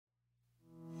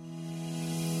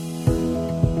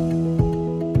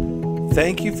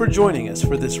Thank you for joining us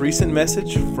for this recent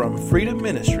message from Freedom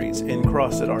Ministries in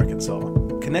Crossett, Arkansas.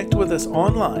 Connect with us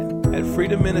online at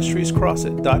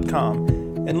freedomministriescrossett.com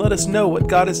and let us know what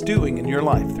God is doing in your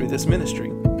life through this ministry.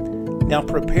 Now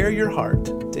prepare your heart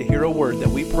to hear a word that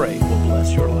we pray will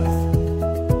bless your life.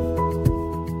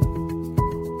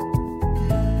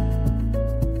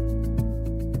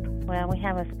 Well, we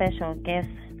have a special guest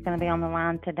going to be on the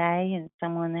line today, and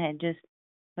someone that had just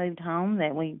moved home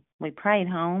that we prayed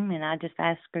home, and I just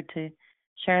asked her to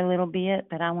share a little bit,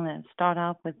 but I want to start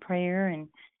off with prayer and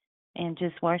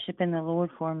just worshiping the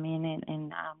Lord for a minute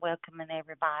and welcoming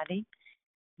everybody.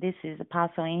 This is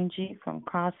Apostle Angie from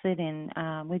Crossett, and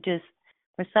we're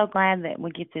so glad that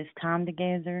we get this time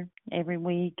together every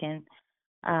week. And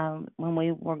when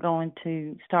we were going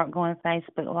to start going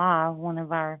Facebook Live, one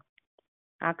of our,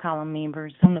 I call them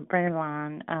members on the prayer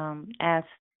line, asked,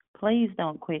 please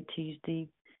don't quit Tuesday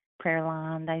prayer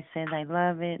line. They said they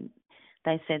love it.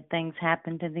 They said things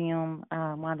happen to them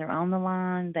while they're on the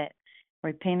line, that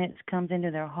repentance comes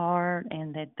into their heart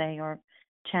and that they are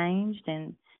changed,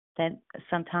 and that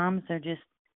sometimes they're just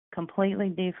completely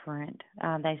different.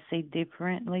 They see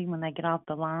differently when they get off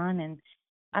the line, and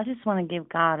I just want to give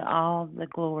God all the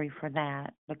glory for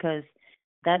that, because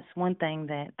that's one thing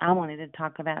that I wanted to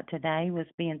talk about today was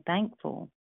being thankful.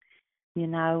 You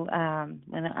know,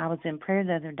 when I was in prayer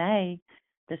the other day,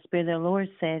 the Spirit of the Lord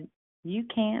said, you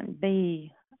can't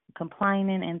be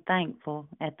complaining and thankful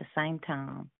at the same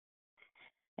time.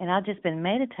 And I've just been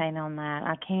meditating on that.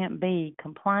 I can't be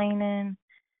complaining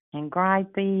and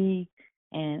gripey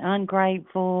and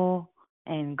ungrateful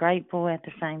and grateful at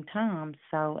the same time.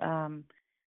 So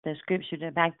the scripture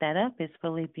to back that up is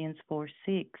Philippians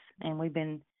 4:6, and we've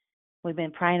been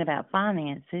praying about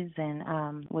finances,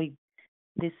 and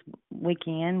this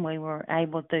weekend we were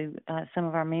able to some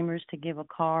of our members to give a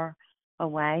car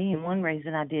away, and one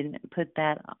reason I didn't put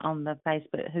that on the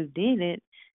Facebook who did it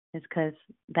is because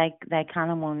they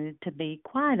kind of wanted to be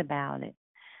quiet about it.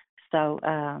 So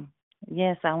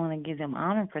yes, I want to give them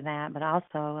honor for that, but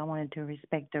also I wanted to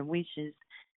respect their wishes.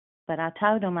 But I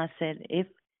told them, I said, if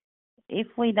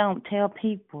we don't tell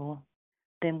people,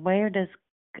 then where does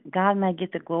God may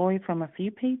get the glory from a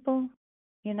few people?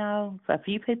 You know, a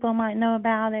few people might know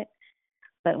about it,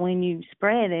 but when you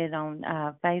spread it on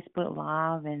Facebook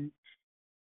Live and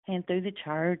through the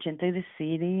church and through the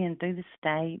city and through the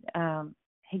state,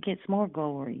 he gets more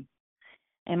glory.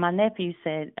 And my nephew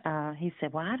said, well,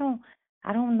 I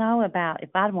don't know about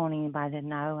if I'd want anybody to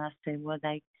know. I said, well,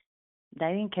 they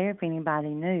didn't care if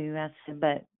anybody knew. I said,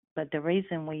 but the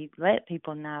reason we let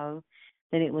people know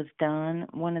that it was done,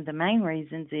 one of the main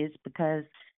reasons is because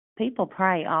people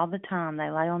pray all the time. They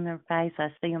lay on their face. I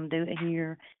see them do it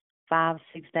here 5-6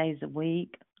 days a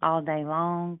week, all day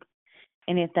long.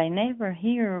 And if they never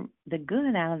hear the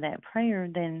good out of that prayer,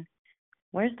 then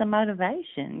where's the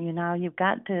motivation? You know, you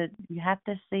have to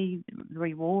see the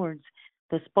rewards,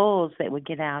 the spoils that we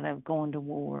get out of going to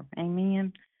war.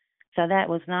 Amen. So that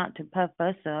was not to puff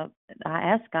us up. I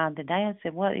asked God today, I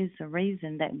said, what is the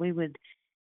reason that we would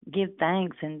give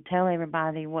thanks and tell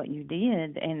everybody what you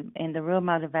did? And the real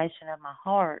motivation of my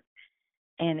heart,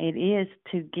 and it is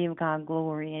to give God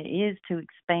glory. It is to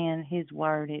expand his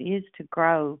word. It is to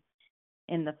grow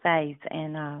in the faith.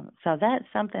 And so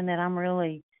that's something that I'm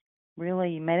really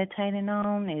meditating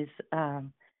on is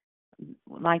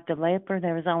like the leper,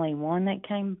 there was only one that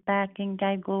came back and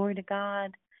gave glory to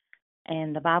God.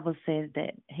 And the Bible says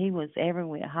that he was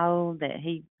everywhere whole, that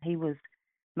he was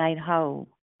made whole.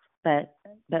 But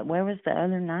where was the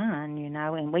other 9, you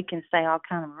know? And we can say all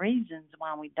kind of reasons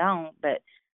why we don't, but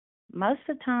most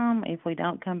of the time if we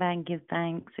don't come back and give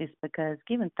thanks, it's because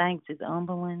giving thanks is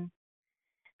humbling.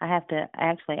 I have to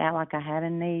actually act like I had a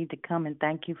need to come and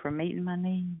thank you for meeting my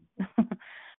need.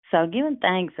 So giving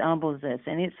thanks humbles us,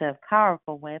 and it's a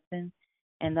powerful weapon.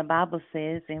 And the Bible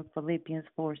says in Philippians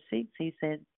 4:6, he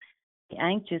said, be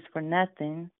anxious for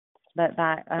nothing, but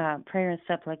by prayer and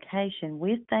supplication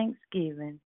with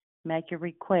thanksgiving, make your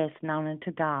requests known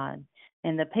unto God,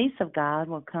 and the peace of God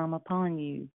will come upon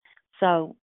you.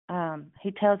 So he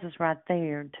tells us right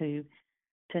there to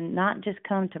not just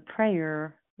come to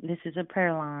prayer. This is a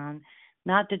prayer line,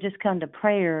 not to just come to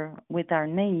prayer with our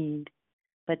need,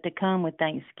 but to come with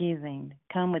thanksgiving.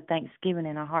 Come with thanksgiving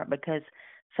in our heart, because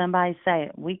somebody say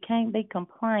it. We can't be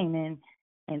complaining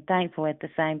and thankful at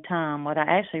the same time. What I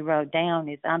actually wrote down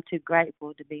is I'm too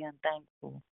grateful to be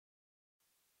unthankful.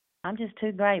 I'm just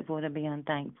too grateful to be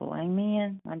unthankful.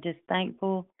 Amen. I'm just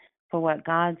thankful for what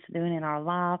God's doing in our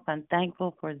life. I'm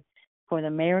thankful for the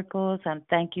miracles. I'm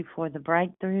thank you for the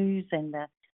breakthroughs and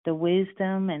the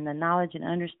wisdom and the knowledge and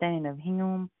understanding of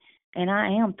him. And I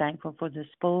am thankful for the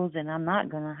spoils, and I'm not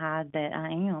going to hide that I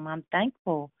am. I'm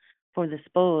thankful for the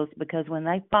spoils because when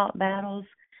they fought battles,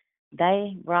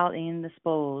 they brought in the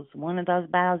spoils. One of those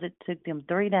battles, it took them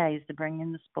 3 days to bring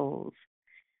in the spoils.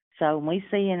 So we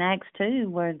see in Acts 2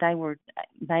 where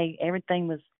everything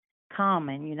was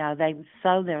common. They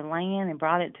sold their land and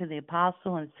brought it to the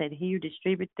apostle and said, "Here,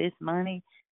 distribute this money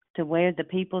to where the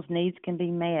people's needs can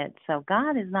be met." So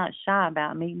God is not shy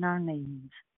about meeting our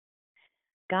needs.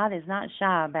 God is not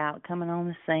shy about coming on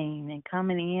the scene and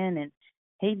coming in, and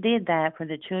he did that for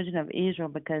the children of Israel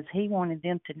because he wanted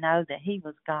them to know that he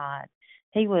was God.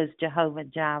 He was Jehovah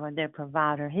Jireh, their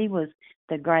provider. He was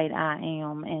the great I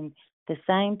am. And the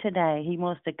same today. He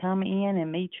wants to come in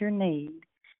and meet your need.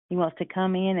 He wants to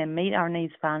come in and meet our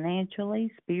needs financially,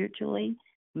 spiritually,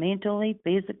 mentally,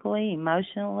 physically,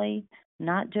 emotionally,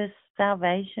 not just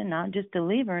salvation, not just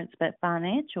deliverance, but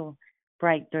financial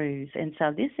breakthroughs. And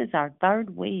so this is our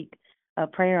third week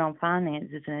of prayer on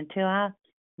finances. And until I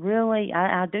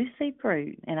do see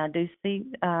fruit, and I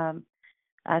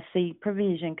see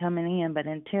provision coming in, but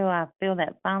until I feel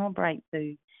that final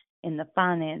breakthrough in the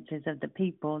finances of the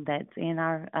people that's in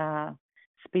our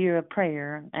sphere of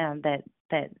prayer, that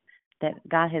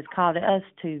God has called us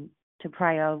to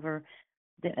pray over,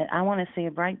 I want to see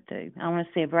a breakthrough. I want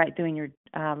to see a breakthrough in your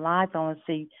life. I want to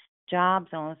see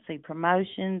jobs. I want to see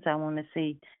promotions. I want to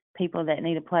see people that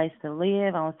need a place to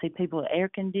live. I want to see people with air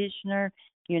conditioner.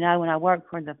 When I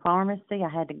worked for the pharmacy, I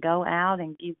had to go out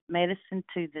and give medicine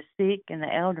to the sick and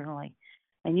the elderly.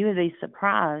 And you would be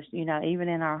surprised, even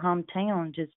in our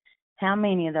hometown, just how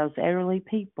many of those elderly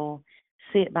people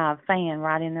sit by a fan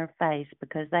right in their face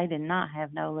because they did not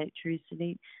have no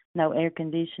electricity, no air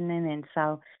conditioning. And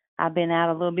so I've been out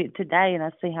a little bit today, and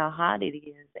I see how hot it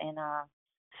is. And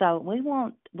so we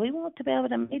want to be able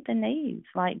to meet the needs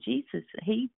like Jesus.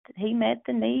 He met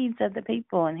the needs of the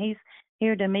people, and he's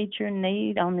here to meet your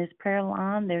need on this prayer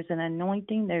line. There's an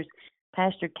anointing. There's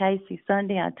Pastor Casey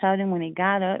Sunday. I told him when he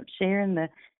got up sharing the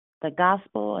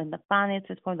gospel and the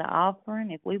finances for the offering,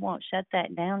 if we won't shut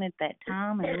that down at that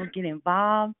time and we'll get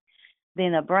involved,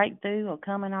 then a breakthrough will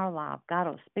come in our life. God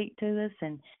will speak to us,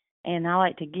 and I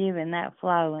like to give in that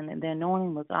flow, and the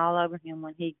anointing was all over him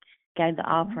when he gave the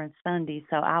offering Sunday.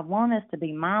 So I want us to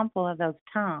be mindful of those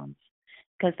times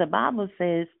because the Bible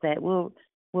says that we'll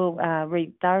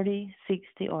reap 30,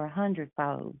 60, or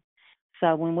 100-fold.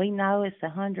 So when we know it's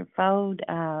 100-fold,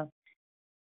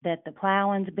 that the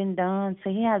plowing's been done,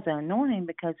 see, he has an anointing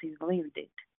because he's lived it.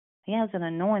 He has an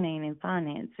anointing in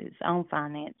finances, on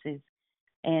finances,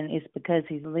 and it's because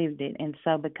he's lived it. And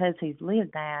so because he's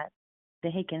lived that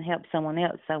he can help someone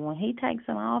else. So when he takes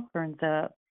some offerings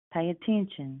up, pay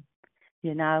attention.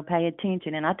 Pay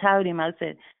attention. And I told him, I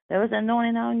said, there was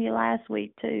anointing on you last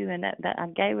week too, and that I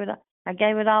gave it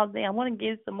all then. I want to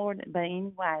give some more, but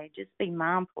anyway, just be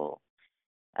mindful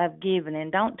of giving,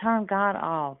 and don't turn God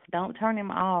off. Don't turn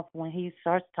him off when he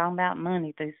starts talking about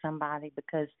money through somebody,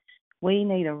 because we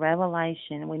need a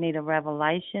revelation. We need a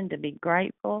revelation to be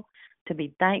grateful, to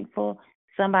be thankful.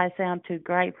 Somebody say, I'm too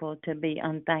grateful to be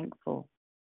unthankful.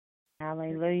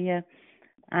 Hallelujah.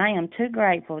 I am too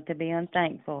grateful to be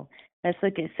unthankful. Let's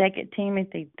look at 2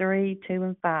 Timothy 3, 2,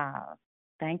 and 5.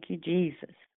 Thank you,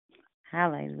 Jesus.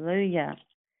 Hallelujah.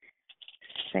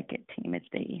 2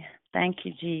 Timothy. Thank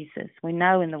you, Jesus. We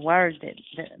know in the Word that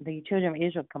the children of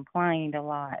Israel complained a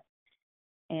lot.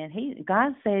 And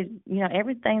God said,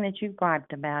 everything that you've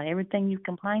griped about, everything you've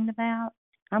complained about,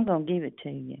 I'm going to give it to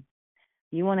you.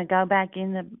 You want to go back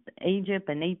into Egypt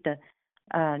and eat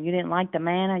you didn't like the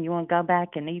manna, you want to go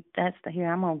back and eat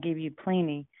here, I'm going to give you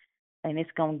plenty, and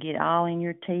it's going to get all in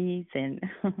your teeth, and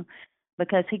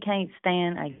because he can't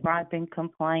stand a griping,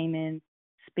 complaining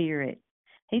spirit.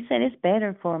 He said it's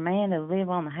better for a man to live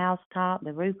on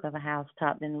the roof of a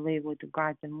housetop, than to live with a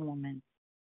griping woman.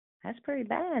 That's pretty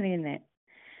bad, isn't it?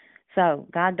 So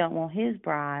God don't want his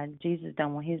bride, Jesus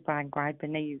don't want his bride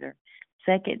griping either.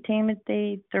 2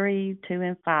 Timothy 3, 2,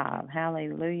 and 5.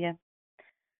 Hallelujah.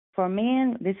 For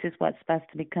men, this is what's supposed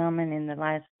to be coming in the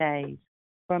last days.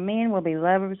 For men will be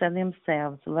lovers of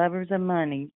themselves, lovers of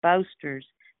money, boasters,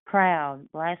 proud,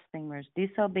 blasphemers,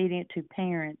 disobedient to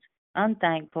parents,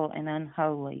 unthankful, and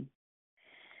unholy.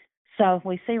 So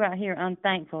we see right here,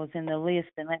 unthankful is in the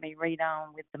list, and let me read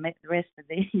on with the rest of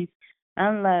these.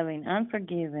 Unloving,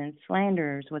 unforgiving,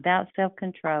 slanderers, without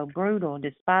self-control, brutal,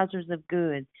 despisers of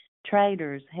good,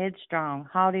 traitors, headstrong,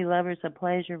 haughty, lovers of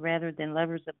pleasure rather than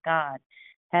lovers of God,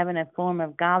 having a form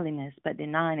of godliness but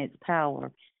denying its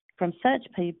power. From such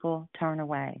people, turn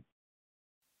away.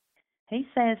 He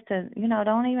says to,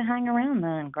 don't even hang around the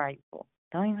ungrateful.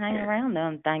 Don't even hang around the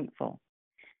unthankful.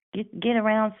 get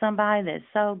around somebody that's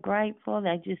so grateful,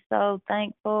 they're just so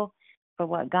thankful for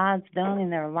what God's done in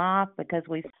their life, because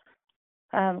we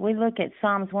look at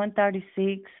Psalms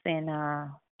 136, and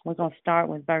we're going to start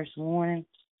with verse 1,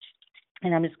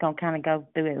 and I'm just going to kind of go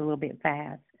through it a little bit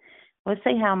fast. We'll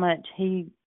see how much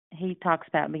he talks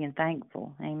about being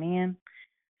thankful. Amen.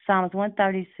 Psalms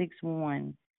 136,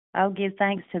 1. Oh, give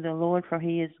thanks to the Lord, for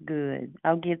he is good.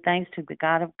 Oh, give thanks to the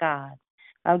God of gods.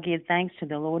 Oh, give thanks to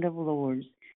the Lord of lords,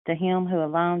 to him who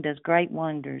alone does great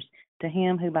wonders, to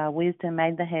him who by wisdom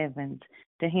made the heavens,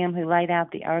 to him who laid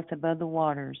out the earth above the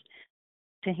waters,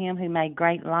 to him who made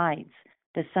great lights,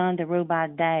 the sun to rule by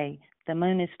day, the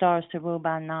moon and stars to rule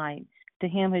by night, to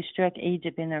him who struck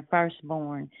Egypt in their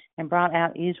firstborn, and brought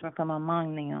out Israel from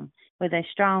among them, with a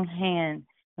strong hand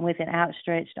and with an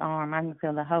outstretched arm. I can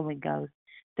feel the Holy Ghost.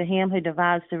 To him who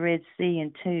divides the Red Sea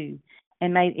in two,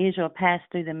 and made Israel pass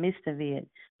through the midst of it,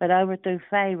 but overthrew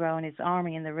Pharaoh and his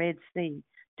army in the Red Sea.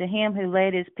 To him who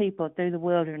led his people through the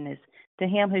wilderness, to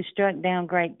him who struck down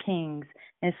great kings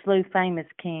and slew famous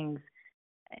kings,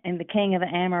 and the king of the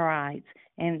Amorites,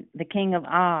 and the king of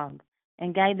Og,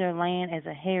 and gave their land as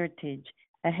a heritage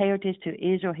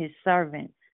to Israel his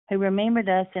servant, who remembered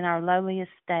us in our lowly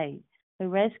estate, who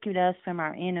rescued us from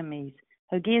our enemies,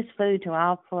 who gives food to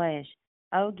all flesh.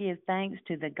 Oh, give thanks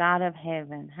to the God of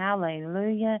heaven.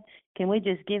 Hallelujah. Can we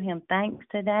just give him thanks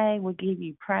today? We give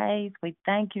you praise. We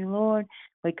thank you, Lord.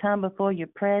 We come before your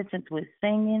presence with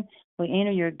singing. We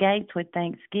enter your gates with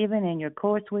thanksgiving and your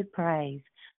courts with praise.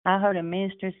 I heard a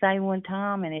minister say one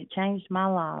time, and it changed my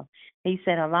life. He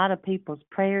said a lot of people's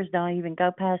prayers don't even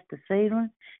go past the ceiling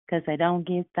because they don't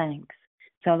give thanks.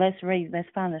 So let's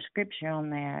find the scripture on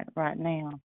that right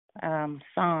now.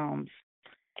 Psalms.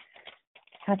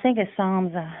 I think it's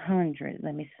Psalms 100.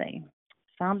 Let me see.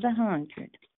 Psalms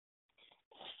 100.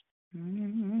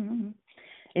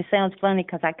 It sounds funny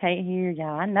because I can't hear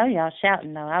y'all. I know y'all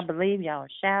shouting, though. I believe y'all are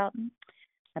shouting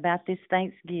about this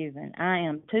Thanksgiving. I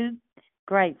am too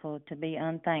grateful to be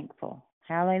unthankful.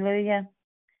 Hallelujah.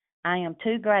 I am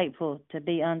too grateful to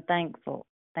be unthankful.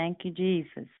 Thank you,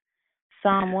 Jesus.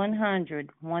 Psalm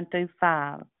 100, 1 through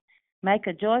 5. Make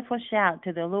a joyful shout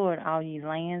to the Lord, all ye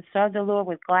lands. Serve the Lord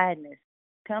with gladness.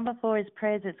 Come before his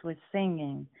presence with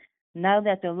singing. Know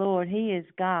that the Lord, he is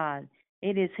God.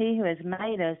 It is he who has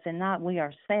made us and not we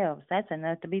ourselves. That's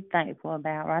enough to be thankful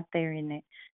about right there, isn't it?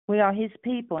 We are his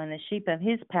people and the sheep of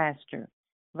his pasture.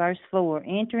 Verse 4,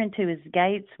 enter into his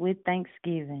gates with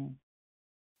thanksgiving.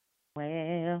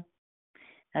 Well,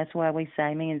 that's why we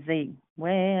say, me and Zeke,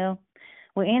 well,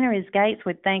 we enter his gates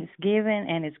with thanksgiving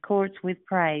and his courts with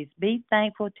praise. Be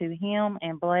thankful to him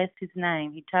and bless his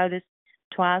name. He told us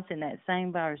twice in that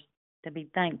same verse to be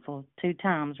thankful, 2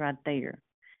 times right there.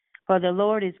 For the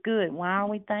Lord is good. Why are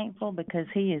we thankful? Because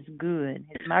he is good.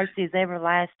 His mercy is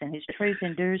everlasting. His truth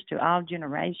endures to all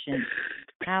generations.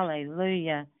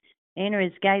 Hallelujah. Enter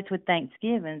his gates with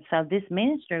thanksgiving. So this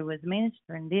minister was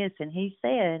ministering this, and he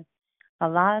said a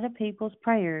lot of people's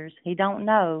prayers, he don't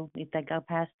know if they go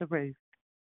past the roof,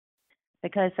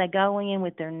 because they go in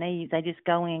with their needs. They just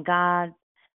go in, God,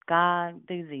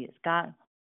 do this. God,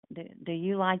 do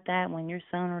you like that when your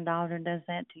son or daughter does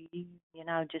that to you? You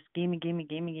know, just gimme.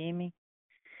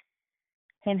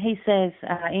 And he says,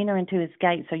 enter into his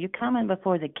gates. So you're coming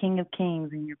before the King of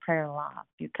Kings in your prayer life.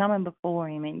 You're coming before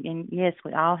him. And yes,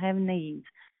 we all have needs.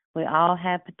 We all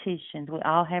have petitions. We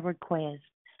all have requests.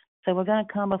 So we're going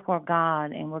to come before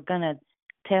God, and we're going to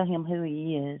tell him who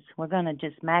he is. We're going to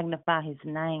just magnify his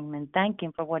name and thank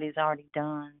him for what he's already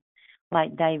done,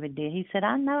 like David did. He said,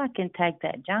 I know I can take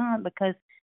that giant because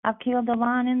I've killed the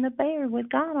lion and the bear with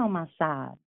God on my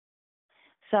side.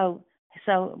 So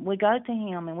we go to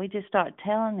him and we just start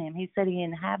telling him. He said he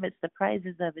inhabits the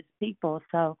praises of his people.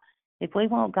 So if we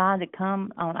want God to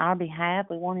come on our behalf,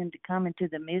 we want him to come into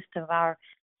the midst of our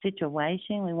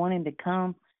situation. We want him to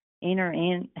come enter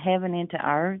in heaven into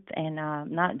earth, and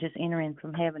not just enter in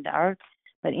from heaven to earth,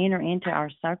 but enter into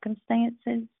our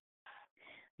circumstances.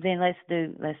 Then let's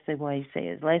do what he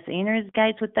says. Let's enter his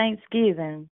gates with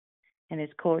thanksgiving and his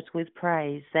courts with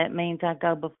praise. That means I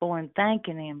go before him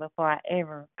thanking him before I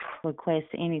ever request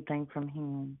anything from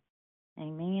him.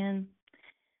 Amen.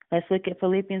 Let's look at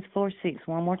Philippians 4:6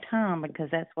 one more time, because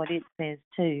that's what it says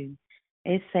too.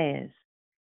 It says,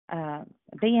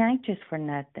 be anxious for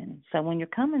nothing. So when you're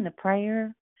coming to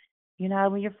prayer, you know,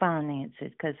 with your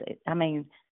finances, because,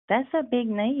 that's a big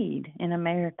need in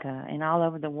America and all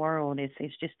over the world.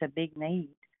 It's just a big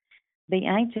need. Be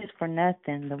anxious for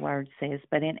nothing, the word says,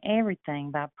 but in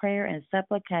everything by prayer and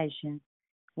supplication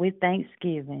with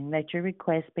thanksgiving, let your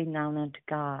requests be known unto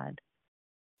God.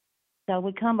 So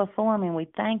we come before him and we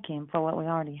thank him for what we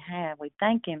already have. We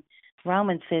thank him.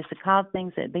 Romans says to call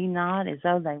things that be not as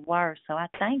though they were. So I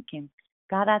thank him.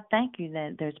 God, I thank you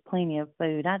that there's plenty of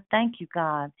food. I thank you,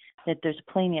 God, that there's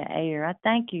plenty of air. I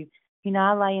thank you. You know,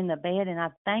 I lay in the bed and I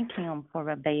thank him for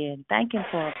a bed. Thank him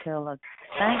for a pillow.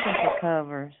 Thank him for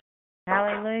covers.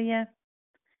 Hallelujah.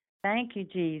 Thank you,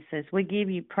 Jesus. We give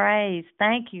you praise.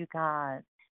 Thank you, God.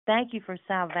 Thank you for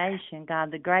salvation,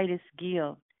 God, the greatest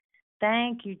gift.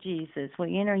 Thank you, Jesus.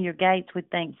 We enter your gates with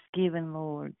thanksgiving,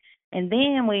 Lord. And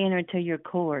then we enter into your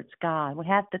courts, God. We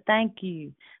have to thank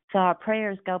you. So our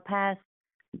prayers go past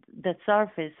the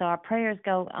surface. So our prayers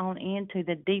go on into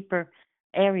the deeper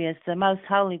areas, the most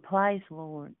holy place,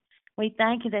 Lord. We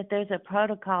thank you that there's a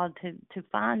protocol to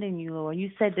finding you, Lord. You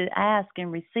said to ask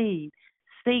and receive,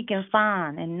 seek and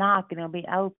find, and knock, and it'll be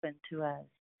open to us.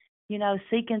 You know,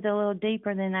 seeking's a little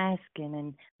deeper than asking,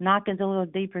 and knocking's a little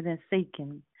deeper than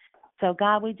seeking. So,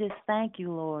 God, we just thank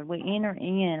you, Lord. We enter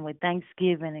in with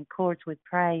thanksgiving and courts with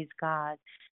praise, God.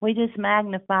 We just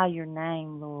magnify your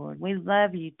name, Lord. We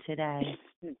love you today.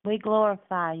 We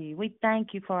glorify you. We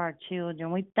thank you for our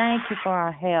children. We thank you for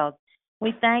our health.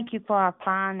 We thank you for our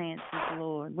finances,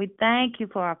 Lord. We thank you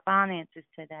for our finances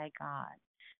today, God.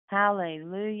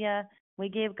 Hallelujah. We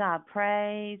give God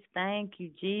praise. Thank you,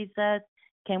 Jesus.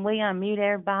 Can we unmute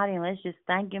everybody and let's just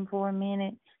thank him for a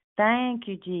minute? Thank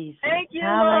you, Jesus. Thank you,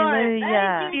 Hallelujah.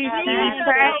 Lord. Thank you, Thank Jesus.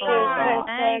 you, Lord.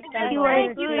 Thank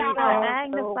you, you, Lord. God.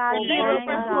 Magnify Thank your you name,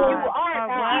 for who God. you are, Are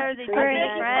God. worthy to be Thank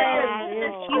you for praised. your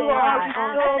Lord. you are.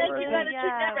 Hallelujah. Thank you that you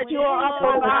never We give up,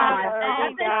 oh God. glorify I your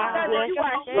thank you name, that God. you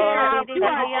are here. You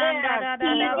are there.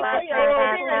 Thank you for your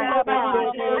spirit, oh God.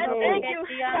 I thank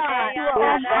you,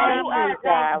 God. You are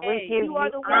God. We give You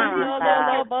are you the one who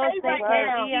honor, knows God. us right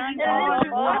now. And lift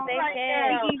you up right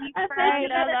now. I thank you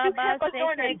that you kept us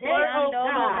during the day, oh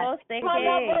God. Thank you,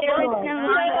 Lord.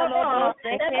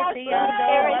 Thank you, Jesus.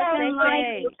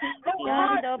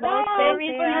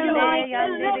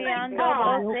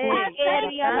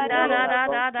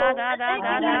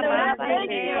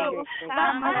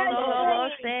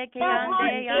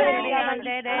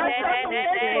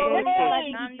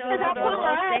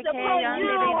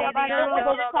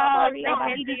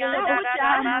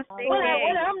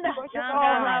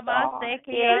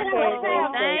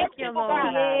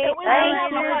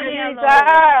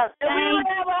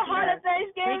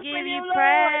 We give you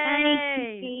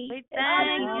praise. We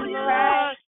thank you,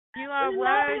 Lord. You are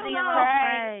worthy of our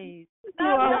praise. You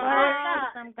are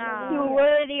awesome, God. You're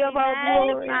worthy of our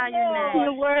glory.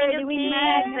 You're worthy. We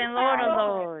magnify and Lord of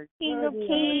Lords. King of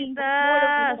kings, Jesus. Lord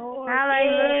of lords.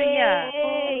 Hallelujah.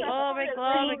 Yay. Glory,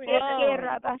 glory, glory.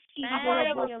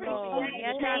 Thank you, Lord.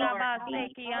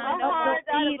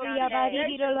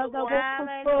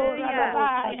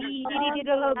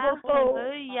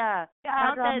 Hallelujah.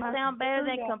 Don't that sound better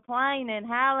than complaining?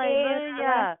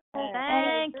 Hallelujah.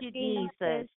 Thank you,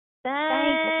 Jesus.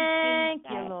 Thank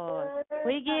you, Lord.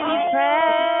 We give you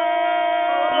praise.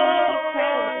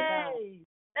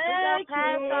 We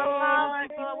pass our calling,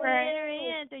 Lord. We enter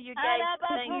into your gates with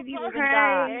thanksgiving,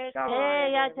 God. We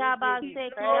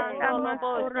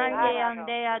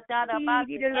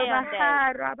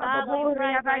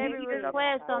pray for every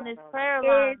request on this prayer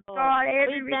line, Lord.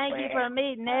 We thank you for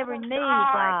meeting every need,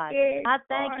 God. I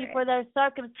thank you for their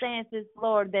circumstances,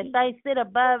 Lord, that they sit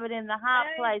above it in the high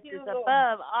places,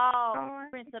 above all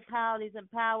principalities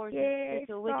and powers and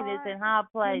spiritual wickedness in high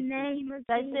places.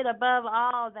 They sit above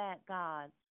all that, God.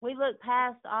 We look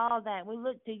past all that. We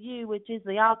look to you, which is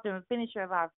the author and finisher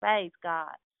of our faith,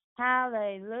 God.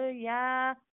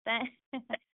 Hallelujah.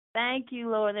 Thank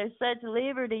you, Lord. There's such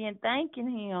liberty in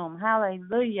thanking him.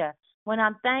 Hallelujah. When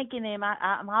I'm thanking him,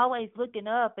 I'm always looking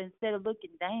up instead of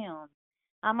looking down.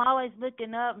 I'm always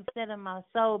looking up instead of my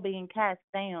soul being cast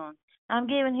down. I'm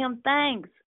giving him thanks.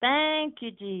 Thank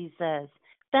you, Jesus.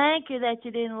 Thank you that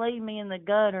you didn't leave me in the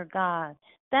gutter, God.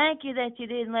 Thank you that you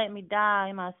didn't let me die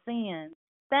in my sins.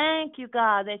 Thank you,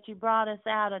 God, that you brought us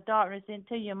out of darkness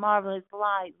into your marvelous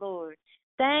light, Lord.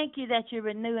 Thank you that you're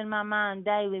renewing my mind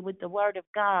daily with the word of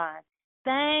God.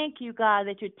 Thank you, God,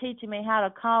 that you're teaching me how to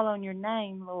call on your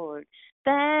name, Lord.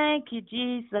 Thank you,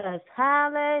 Jesus.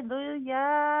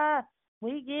 Hallelujah.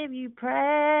 We give you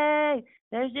praise.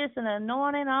 There's just an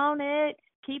anointing on it.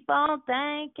 Keep on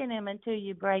thanking him until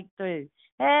you break through.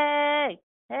 Hey,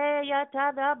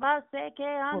 yatada baseke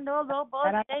ando lo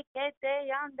boseke te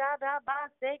yanda da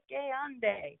baseke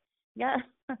ande. Yeah.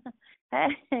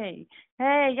 Hey,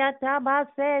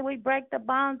 yatabase, we break the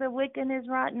bonds of wickedness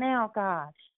right now, God.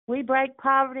 We break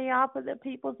poverty off of the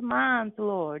people's minds,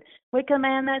 Lord. We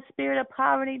command that spirit of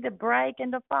poverty to break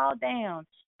and to fall down.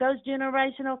 those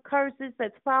generational curses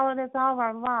that's followed us all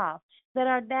our life, that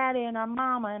our daddy and our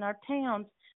mama and our towns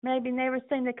maybe never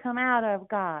seem to come out of,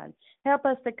 God. Help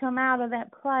us to come out of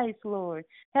that place, Lord.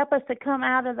 Help us to come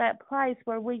out of that place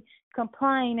where we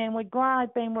complain and we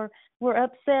gripe and we're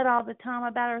upset all the time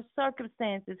about our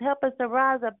circumstances. Help us to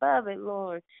rise above it,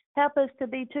 Lord. Help us to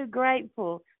be too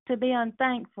grateful to be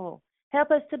unthankful. Help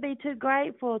us to be too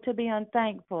grateful to be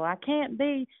unthankful. I can't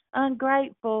be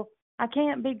ungrateful. I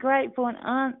can't be grateful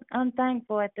and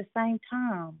unthankful at the same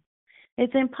time.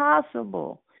 It's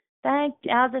impossible. Out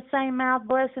of the same mouth,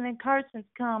 blessing and cursings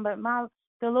come, but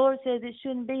the Lord says it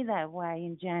shouldn't be that way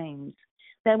in James,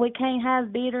 that we can't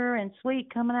have bitter and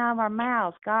sweet coming out of our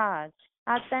mouths, God.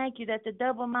 I thank you that the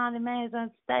double-minded man is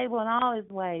unstable in all his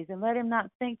ways, and let him not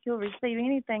think he'll receive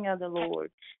anything of the Lord.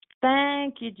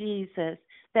 Thank you, Jesus,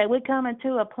 that we come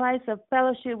into a place of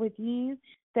fellowship with you,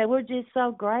 that we're just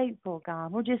so grateful,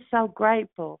 God. We're just so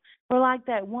grateful. We're like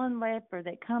that one leper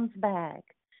that comes back.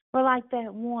 We're like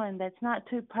that one that's not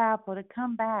too powerful to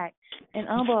come back and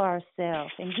humble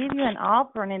ourselves and give you an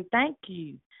offering and thank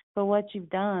you for what you've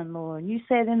done, Lord. You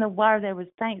said in the word there was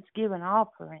thanksgiving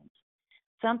offerings.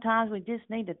 Sometimes we just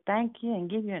need to thank you and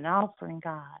give you an offering,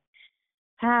 God.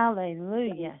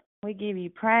 Hallelujah. We give you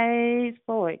praise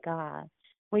for it, God.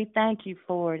 We thank you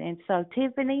for it. And so,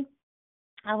 Tiffany,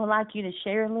 I would like you to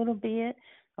share a little bit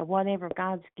of whatever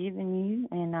God's given you,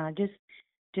 and just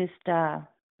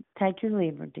take your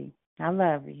liberty. I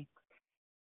love you.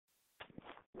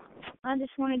 I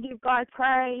just want to give God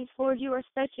praise. Lord, you are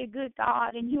such a good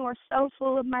God, and you are so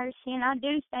full of mercy. And I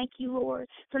do thank you, Lord,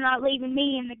 for not leaving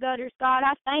me in the gutters, God.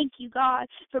 I thank you, God,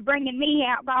 for bringing me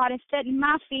out, God, and setting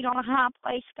my feet on a high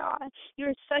place, God.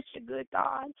 You're such a good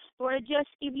God. Lord, I just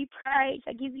give you praise.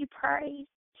 I give you praise.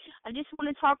 I just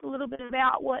want to talk a little bit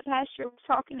about what Pastor was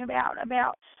talking about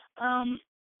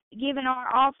giving our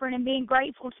offering and being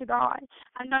grateful to God.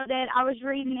 I know that I was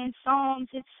reading in Psalms,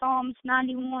 it's Psalms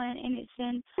 91, and it's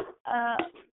in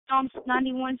Psalms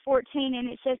 91:14, and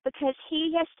it says, because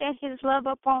he has set his love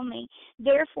upon me,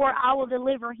 therefore I will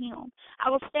deliver him. I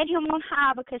will set him on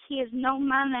high because he has known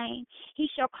my name. He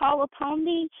shall call upon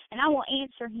me, and I will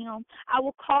answer him. I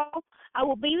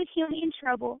will be with him in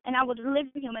trouble, and I will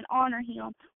deliver him and honor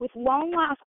him. With long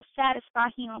life I will satisfy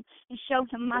him and show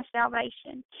him my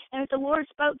salvation. And what the Lord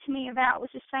spoke to me about was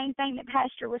the same thing that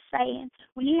Pastor was saying.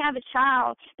 When you have a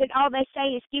child that all they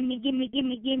say is give me, give me, give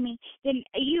me, give me, then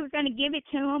you're going to give it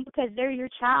to them because they're your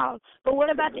child. But what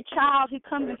about the child who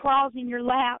comes and crawls in your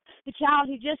lap, the child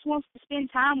who just wants to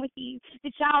spend time with you,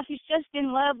 the child who's just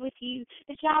in love with you,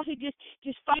 the child who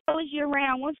just follows you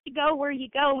around, wants to go where you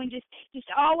go, and just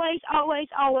always,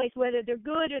 whether they're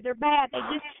good or they're bad,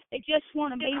 they just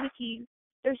want to be with you.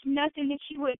 There's nothing that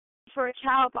you would for a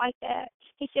child like that.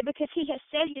 He said, because he has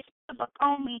set his love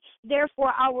upon me,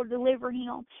 therefore I will deliver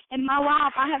him. In my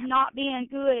life, I have not been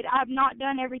good. I have not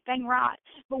done everything right.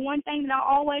 But one thing that I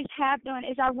always have done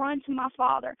is I run to my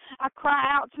Father. I cry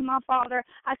out to my Father.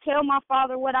 I tell my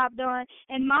Father what I've done.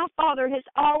 And my Father has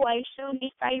always shown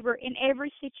me favor in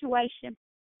every situation.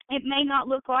 It may not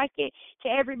look like it to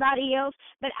everybody else,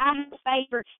 but I have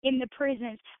favor in the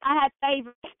prisons. I have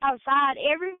favor outside.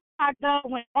 Everywhere I go,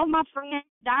 when all my friends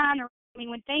are dying around me,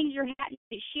 when things are happening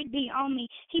that should be on me,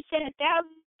 he said 1,000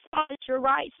 fall at your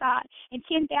right side and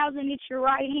 10,000 at your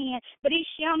right hand, but it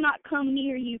shall not come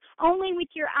near you. Only with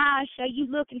your eyes shall you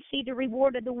look and see the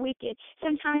reward of the wicked.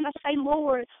 Sometimes I say,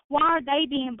 Lord, why are they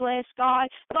being blessed, God?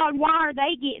 God, why are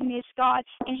they getting this, God?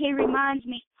 And he reminds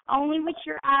me, only with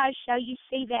your eyes shall you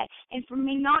see that. And for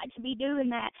me not to be doing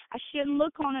that, I shouldn't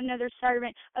look on another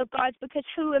servant of God's, because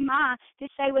who am I to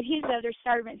say what his other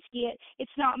servants get?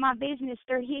 It's not my business.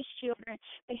 They're his children.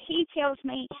 But he tells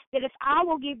me that if I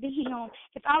will give to him,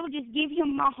 if I will just give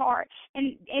him my heart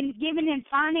and giving him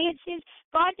finances,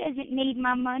 God doesn't need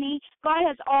my money. God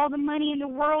has all the money in the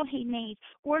world he needs.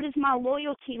 Where does my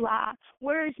loyalty lie?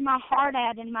 Where is my heart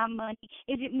at in my money?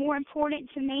 Is it more important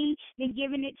to me than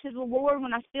giving it to the Lord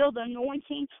when I feel the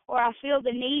anointing or I feel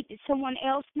the need that someone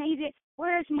else needs it?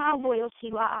 Where does my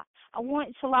loyalty lie? I want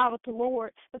it to lie with the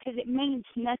Lord, because it means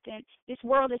nothing. This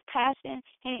world is passing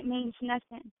and it means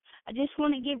nothing. I just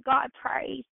want to give God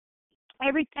praise.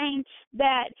 Everything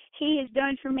that he has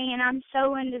done for me, and I'm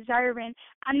so undeserving.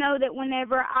 I know that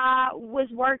whenever I was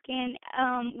working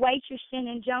waitressing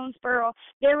in Jonesboro,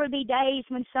 there would be days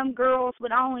when some girls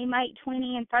would only make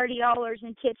 $20 and $30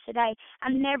 in tips a day. I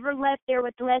never left there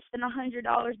with less than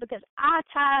 $100 because I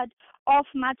tied off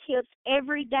my tips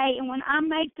every day, and when I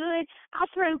made good, I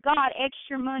threw God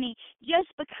extra money just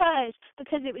because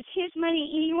it was his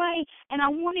money anyway, and I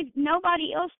wanted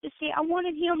nobody else to see. I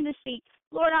wanted him to see.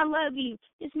 Lord, I love you.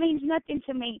 This means nothing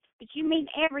to me, but you mean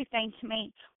everything to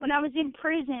me. When I was in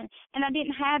prison and I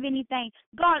didn't have anything,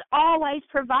 God always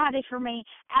provided for me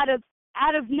out of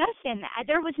nothing.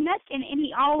 There was nothing, and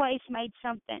He always made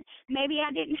something. Maybe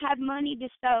I didn't have money to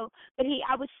sow, but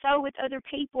I would sow with other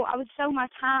people. I would sow my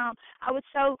time. I would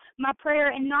sow my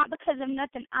prayer, and not because of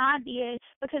nothing I did,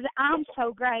 because I'm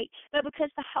so great, but because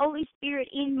the Holy Spirit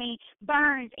in me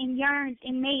burns and yearns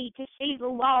in me to see the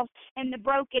lost and the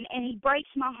broken, and He breaks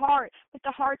my heart with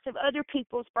the hearts of other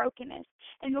people's brokenness.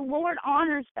 And the Lord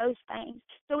honors those things.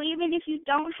 So even if you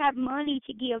don't have money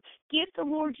to give the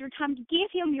Lord your time. Give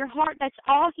Him your heart. That's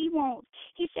all He wants.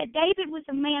 He said David was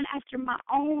a man after my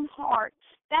own heart.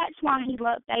 That's why He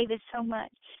loved David so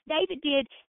much. David did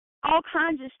all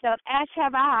kinds of stuff, as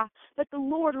have I. But the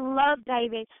Lord loved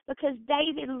David because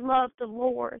David loved the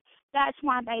Lord. That's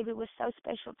why David was so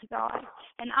special to God.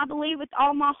 And I believe with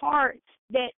all my heart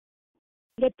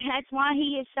that's why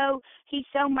he's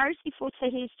so merciful to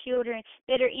His children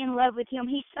that are in love with Him.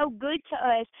 He's so good to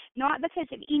us, not because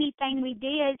of anything we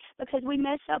did, because we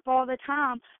mess up all the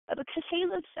time, but because He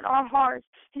looks at our hearts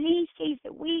and He sees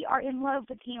that we are in love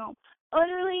with Him,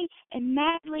 utterly and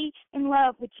madly in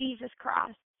love with Jesus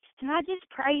Christ. And I just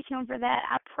praise Him for that.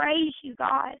 I praise you,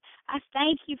 God. I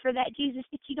thank you for that, Jesus,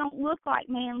 that you don't look like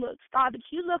man looks, God, but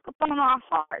you look upon our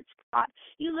hearts, God.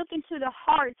 You look into the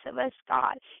hearts of us,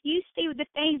 God. You see the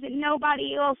things that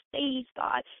nobody else sees,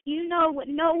 God. You know what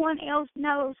no one else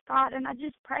knows, God, and I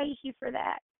just praise you for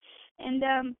that. And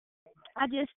I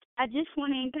just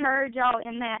want to encourage y'all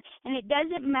in that. And it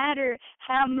doesn't matter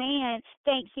how man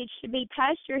thinks it should be.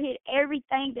 Pastor hit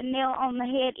everything the nail on the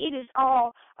head. It is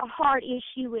all a heart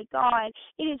issue with God.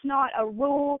 It is not a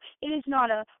rule. It is not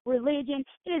a religion.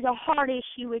 It is a heart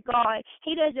issue with God.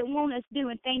 He doesn't want us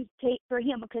doing things for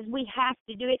Him because we have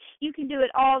to do it. You can do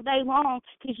it all day long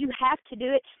because you have to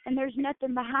do it, and there's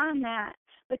nothing behind that.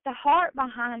 But the heart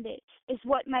behind it is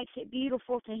what makes it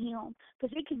beautiful to Him.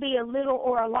 Because it could be a little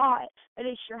or a lot, but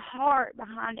it's your heart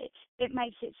behind it that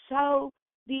makes it so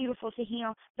beautiful to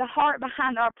Him. The heart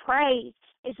behind our praise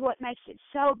is what makes it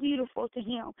so beautiful to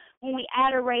Him. When we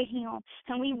adorate Him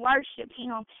and we worship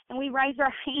Him and we raise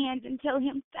our hands and tell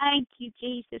Him, thank you,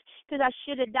 Jesus, because I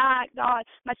should have died, God.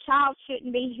 My child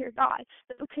shouldn't be here, God.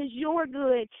 But because you're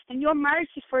good and your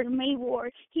mercy for me,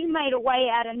 Lord, you made a way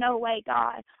out of no way,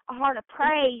 God. A heart of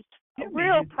praise, a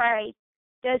real praise,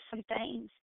 does some things.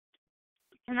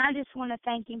 And I just want to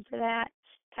thank Him for that.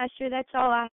 Pastor, that's all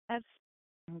I have.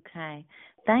 Okay.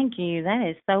 Thank you. That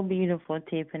is so beautiful,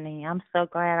 Tiffany. I'm so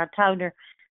glad. I told her,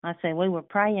 I said, we were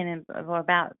praying, and for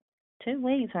about 2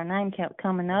 weeks, her name kept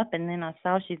coming up, and then I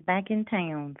saw she's back in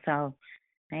town. So,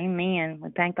 amen. We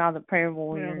thank all the prayer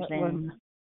warriors and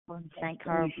thank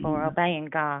her for obeying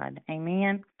God.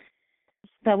 Amen.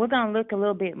 So we're going to look a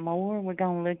little bit more. We're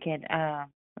going to look at,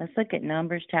 let's look at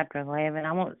Numbers chapter 11.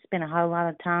 I won't spend a whole lot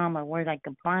of time on where they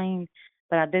complained,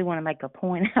 but I do want to make a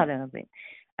point out of it.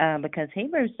 Because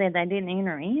Hebrews said they didn't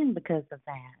enter in because of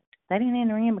that. They didn't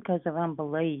enter in because of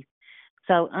unbelief.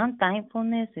 So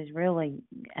unthankfulness is really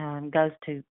goes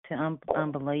to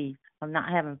unbelief, of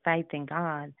not having faith in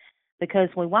God. Because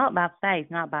we walk by faith,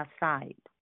 not by sight.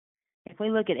 If we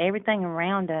look at everything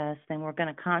around us, then we're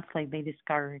going to constantly be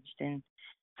discouraged. And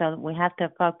so we have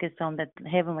to focus on the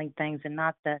heavenly things and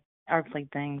not the earthly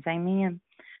things. Amen.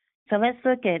 So let's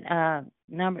look at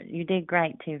You did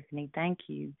great, Tiffany. Thank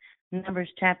you. Numbers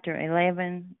chapter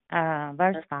 11,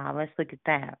 verse 5. Let's look at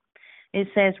that. It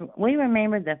says, we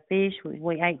remember the fish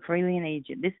we ate freely in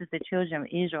Egypt. This is the children of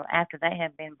Israel after they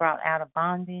have been brought out of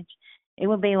bondage. It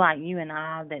would be like you and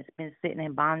I that's been sitting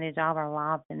in bondage all our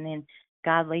life, and then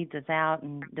God leads us out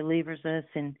and delivers us,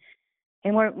 and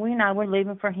we're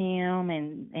living for Him,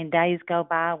 and days go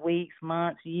by, weeks,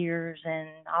 months, years, and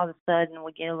all of a sudden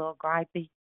we get a little gripey.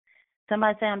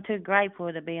 Somebody say, I'm too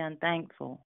grateful to be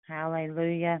unthankful.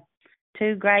 Hallelujah.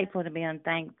 Too grateful to be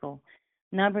unthankful.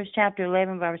 Numbers chapter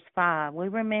 11, verse 5. We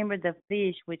remember the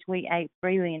fish which we ate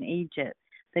freely in Egypt,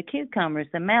 the cucumbers,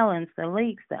 the melons, the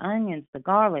leeks, the onions, the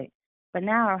garlic. But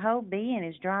now our whole being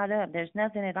is dried up. There's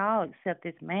nothing at all except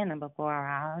this manna before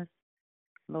our eyes.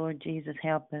 Lord Jesus,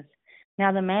 help us.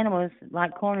 Now the manna was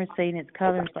like corn seed, and it's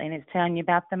colorful, and it's telling you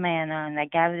about the manna, and they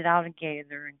gathered it all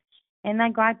together, and they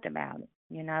griped about it,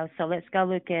 you know. So let's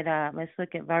look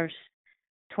at verse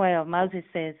 12. Moses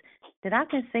says, did I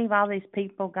conceive all these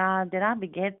people, God? Did I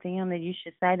beget them that you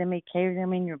should say to me, carry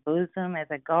them in your bosom as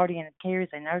a guardian carries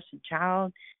a nursing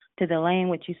child to the land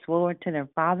which you swore to their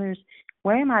fathers?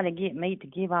 Where am I to get meat to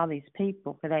give all these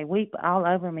people? For they weep all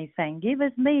over me, saying, give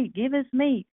us meat, give us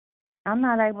meat. I'm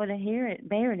not able to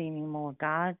bear it anymore,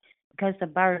 God, because the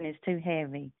burden is too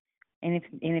heavy. And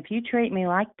if you treat me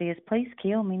like this, please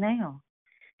kill me now.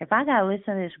 If I got to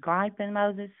listen to this griping,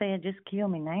 Moses said, just kill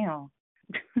me now.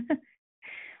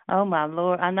 Oh, my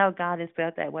Lord. I know God has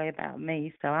felt that way about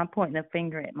me, so I'm pointing the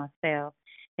finger at myself.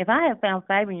 If I have found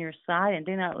favor in your sight and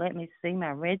do not let me see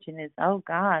my wretchedness, oh,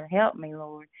 God, help me,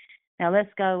 Lord. Now, let's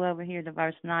go over here to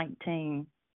verse 19.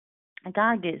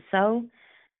 God gets so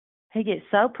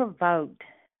provoked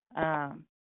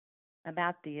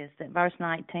about this. At verse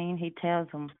 19, he tells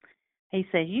them, he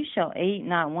says, you shall eat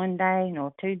not 1 day,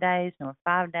 nor 2 days, nor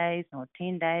 5 days, nor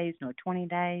 10 days, nor 20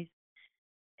 days.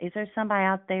 Is there somebody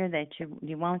out there that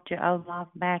you want your old life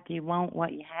back? You want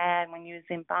what you had when you was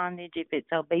in bondage? If it's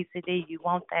obesity, you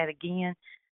want that again?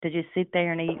 To just sit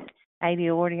there and eat 80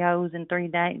 Oreos in 3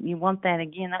 days? You want that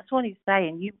again? That's what he's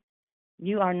saying.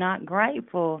 You are not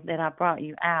grateful that I brought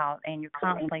you out, and you're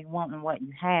constantly wanting what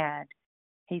you had.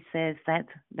 He says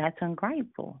that's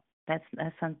ungrateful.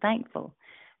 That's unthankful.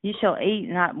 You shall eat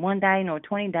not 1 day nor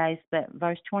 20 days, but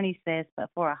verse 20 says, but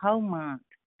for a whole month,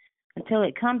 until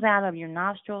it comes out of your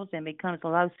nostrils and becomes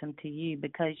loathsome to you,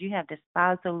 because you have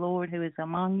despised the Lord who is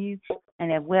among you,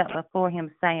 and have wept before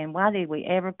him, saying, why did we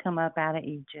ever come up out of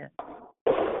Egypt?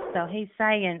 So he's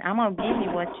saying, I'm going to give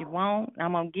you what you want.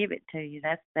 I'm going to give it to you.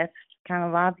 That's kind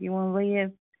of life you want to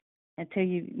live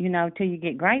until till you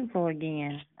get grateful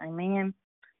again. Amen.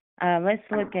 Let's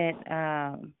look at,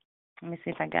 let me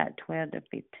see if I got 12 to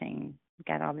 15.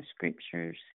 Got all the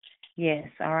scriptures. Yes,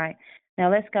 all right. Now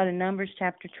let's go to Numbers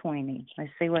chapter 20. Let's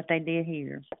see what they did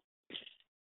here.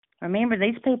 Remember,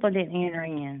 these people didn't enter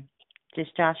in,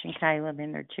 just Josh and Caleb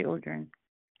and their children,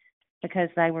 because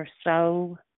they were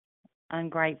so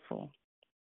ungrateful.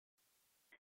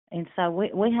 And so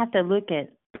we have to look at,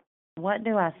 what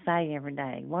do I say every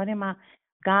day? What am I,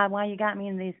 God, why you got me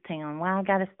in this town? Why I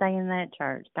got to stay in that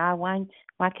church? God, why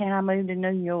can't I move to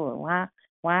New York?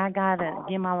 Why I got to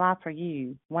give my life for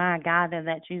you? Why I got to,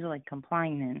 that's usually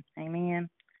complaining. Amen.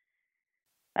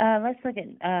 Let's look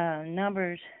at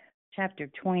Numbers chapter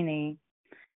 20.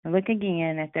 And look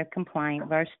again at their complaint.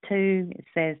 Verse 2, it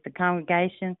says, the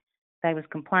congregation, they was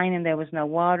complaining there was no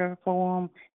water for them,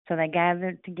 so they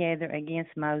gathered together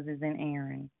against Moses and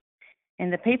Aaron.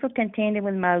 And the people contended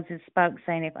with Moses, spoke,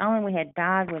 saying, if only we had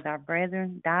died with our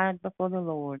brethren, died before the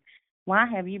Lord. Why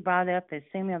have you brought up the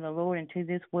assembly of the Lord into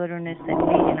this wilderness, that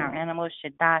we and our animals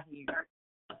should die here?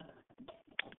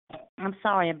 I'm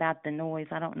sorry about the noise.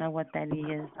 I don't know what that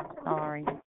is. I'm sorry.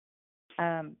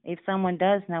 If someone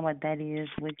does know what that is,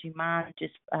 would you mind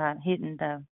just hitting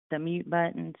the mute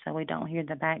button so we don't hear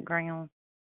the background?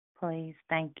 Please.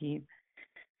 Thank you.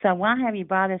 So why have you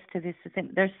brought us to this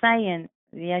assembly? They're saying,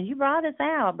 yeah, you brought us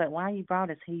out, but why you brought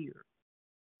us here?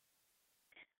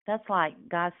 That's like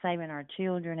God saving our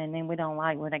children, and then we don't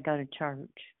like when they go to church.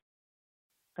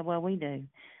 So what we do,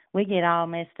 we get all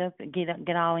messed up,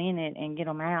 get all in it, and get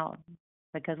them out,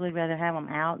 because we'd rather have them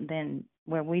out than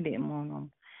where we didn't want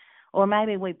them. Or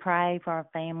maybe we pray for our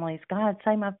families. God,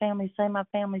 save my family, save my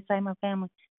family, save my family.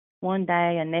 One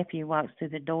day a nephew walks through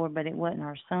the door, but it wasn't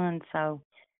our son, so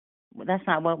that's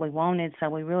not what we wanted, so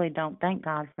we really don't thank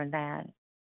God for that.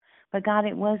 But God,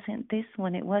 it wasn't this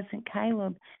one. It wasn't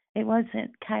Caleb. It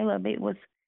wasn't Caleb. It was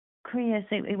Chris.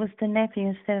 It was the nephew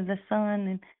instead of the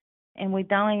son. And we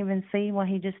don't even see what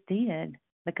he just did,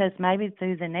 because maybe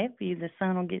through the nephew, the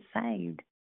son will get saved.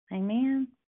 Amen.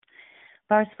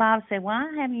 Verse 5 said,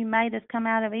 why have you made us come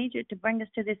out of Egypt to bring us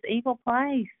to this evil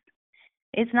place?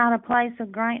 It's not a place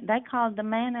of grain. They called the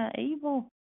manna evil.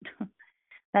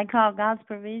 They called God's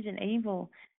provision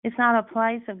evil. It's not a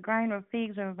place of grain or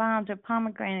figs or vines or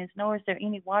pomegranates, nor is there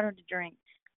any water to drink.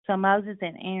 So Moses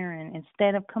and Aaron,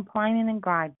 instead of complaining and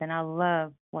griping, I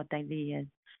love what they did.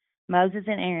 Moses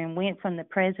and Aaron went from the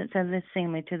presence of the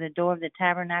assembly to the door of the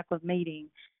tabernacle of meeting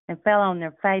and fell on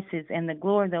their faces, and the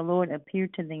glory of the Lord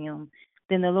appeared to them.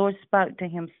 Then the Lord spoke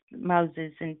to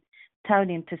Moses, and told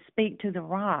him to speak to the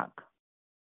rock.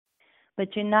 But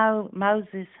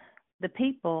Moses, the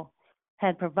people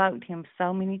had provoked him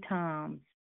so many times,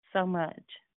 so much.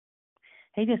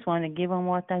 He just wanted to give them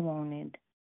what they wanted.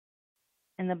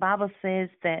 And the Bible says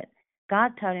that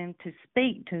God told him to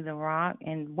speak to the rock,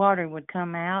 and water would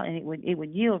come out, and it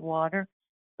would yield water.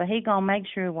 But he gonna make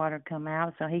sure water come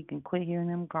out so he can quit hearing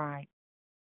them gripe.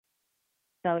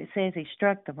 So it says he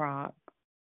struck the rock.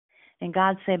 And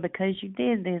God said, because you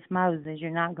did this, Moses,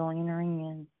 you're not going to enter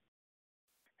in.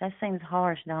 That seems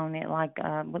harsh, don't it? Like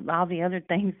with all the other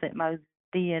things that Moses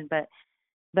did, but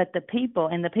the people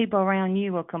around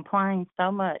you will complain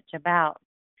so much about,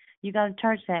 you go to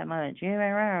church that much.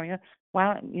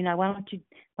 Why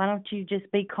don't you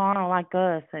just be carnal like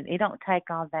us? And it don't take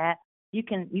all that. You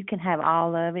can have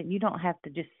all of it. You don't have to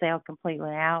just sell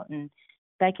completely out, and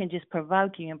they can just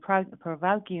provoke you and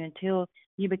provoke you until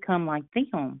you become like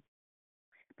them,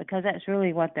 because that's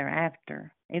really what they're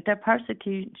after. If they're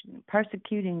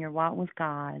persecuting your walk with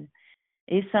God,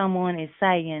 if someone is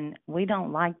saying, we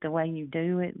don't like the way you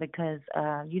do it because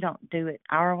you don't do it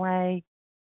our way,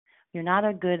 you're not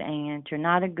a good aunt, you're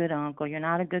not a good uncle, you're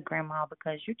not a good grandma,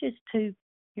 because you're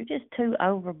just too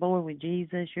overboard with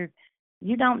Jesus.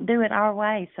 You don't do it our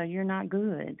way, so you're not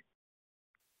good.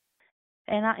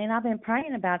 And I've been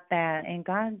praying about that, and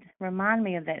God reminded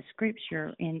me of that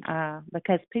scripture in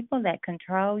because people that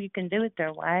control, you can do it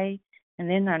their way, and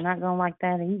then they're not gonna like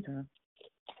that either.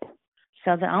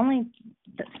 So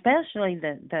especially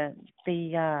the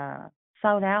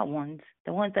sold out ones,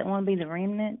 the ones that want to be the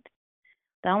remnant,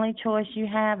 the only choice you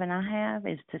have and I have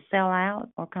is to sell out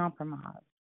or compromise.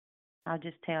 I'll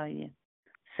just tell you,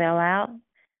 sell out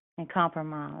and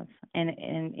compromise.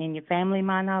 And your family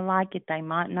might not like it. They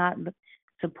might not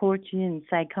support you and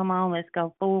say, come on, let's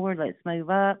go forward, let's move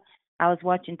up. I was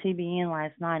watching TBN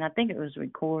last night. I think it was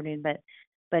recorded,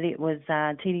 but it was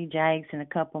T.D. Jakes and a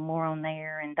couple more on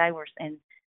there, and they were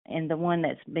and the one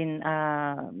that's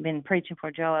been preaching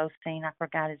for Joel Osteen, I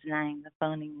forgot his name, the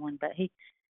funny one, but he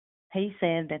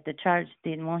said that the church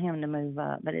didn't want him to move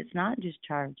up. But it's not just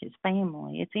church, it's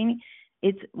family.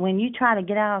 It's when you try to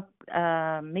get out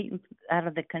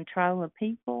of the control of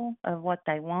people, of what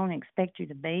they want and expect you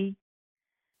to be.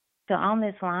 So on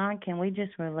this line, can we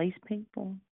just release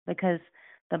people? Because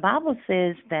the Bible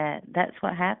says that's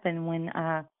what happened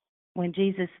when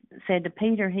Jesus said to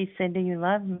Peter, he said, do you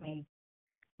love me?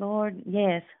 Lord,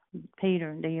 yes.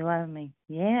 Peter, do you love me?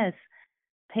 Yes.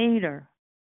 Peter,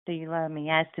 do you love me? He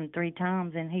asked him 3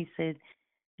 times, and he said,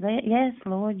 yes,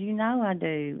 Lord, you know I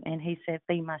do. And he said,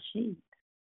 feed my sheep.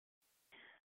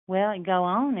 Well, go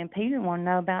on, and Peter wanted to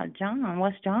know about John.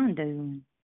 What's John doing?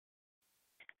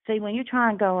 See, when you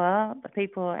try and go up,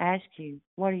 people ask you,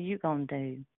 what are you going to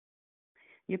do?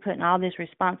 You're putting all this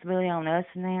responsibility on us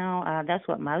now. That's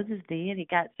what Moses did. He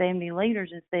got 70 leaders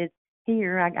and said,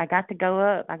 here, I got to go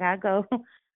up. I got to go.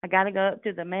 I got to go up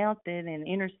to the mountain and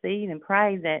intercede and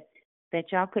pray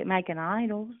that y'all quit making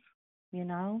idols, you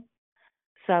know.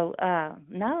 So,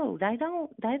 no, they don't.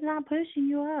 They're not pushing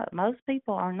you up. Most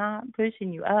people are not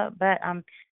pushing you up, but I'm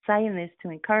saying this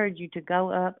to encourage you to go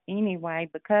up anyway,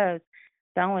 because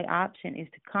the only option is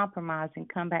to compromise and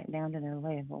come back down to their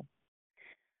level.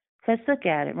 Let's look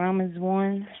at it. Romans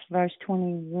 1, verse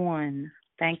 21.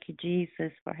 Thank you,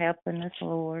 Jesus, for helping us,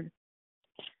 Lord.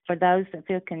 For those that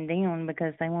feel condemned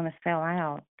because they want to sell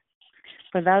out.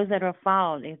 For those that are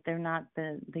fault, if they're not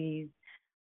the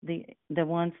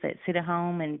ones that sit at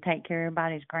home and take care of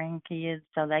everybody's grandkids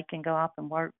so they can go off and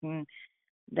work, and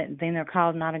then they're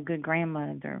called not a good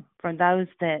grandmother. For those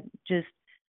that just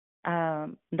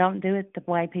don't do it the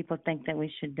way people think that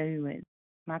we should do it.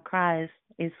 My cry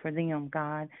is for them,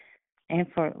 God, and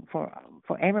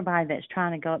for everybody that's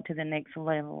trying to go up to the next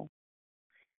level.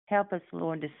 Help us,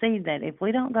 Lord, to see that if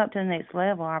we don't go up to the next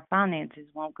level, our finances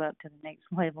won't go up to the next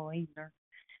level either.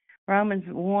 Romans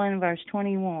 1, verse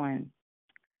 21.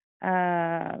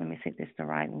 Let me see if this is the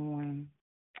right one.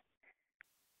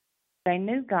 They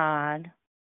knew God.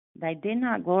 They did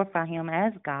not glorify him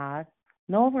as God,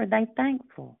 nor were they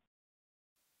thankful.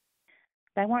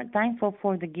 They weren't thankful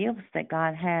for the gifts that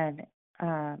God had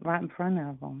right in front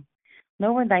of them.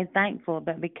 Nor were they thankful,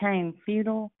 but became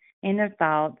futile in their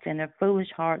thoughts, and their foolish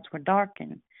hearts were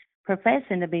darkened.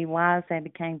 Professing to be wise, they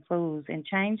became fools, and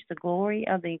changed the glory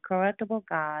of the incorruptible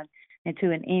God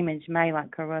into an image made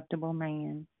like corruptible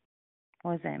man.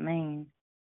 What does that mean?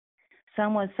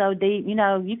 Someone so deep,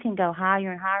 you can go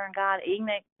higher and higher in God.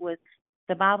 Enoch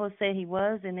the Bible said he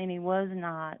was, and then he was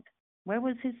not. Where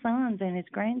was his sons and his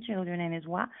grandchildren and his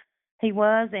wife? He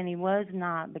was and he was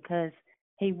not, because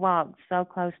he walked so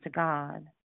close to God.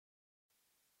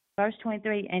 Verse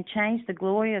 23, and changed the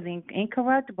glory of the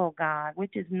incorruptible God,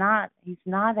 which is he's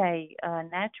not a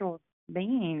natural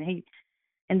being.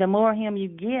 And the more him you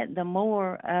get, the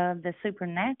more of the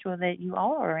supernatural that you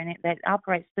are, and that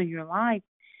operates through your life.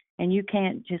 And you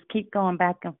can't just keep going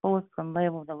back and forth from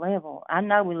level to level. I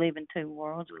know we live in 2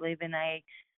 worlds. We live in a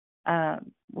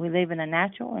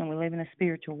natural and we live in a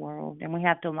spiritual world, and we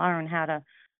have to learn how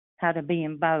to be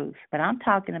in both. But I'm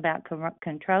talking about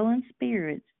controlling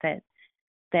spirits that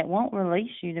won't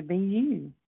release you to be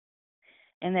you,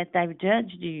 and that they've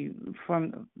judged you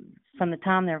from the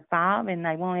time they're 5, and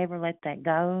they won't ever let that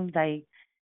go.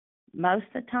 Most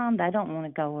of the time they don't want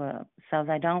to go up, so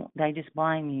they just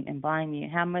blame you.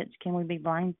 How much can we be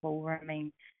blamed for? I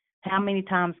mean, how many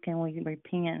times can we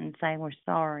repent and say we're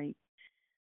sorry?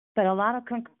 But a lot of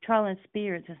controlling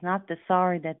spirits is not the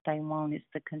sorry that they want, it's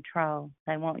the control.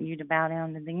 They want you to bow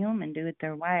down to them and do it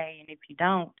their way, and if you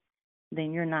don't,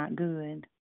 then you're not good.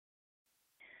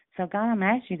 So, God, I'm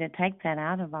asking you to take that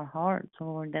out of our hearts,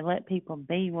 Lord, to let people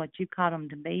be what you called them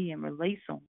to be and release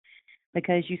them.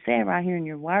 Because you said right here in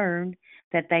your word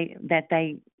that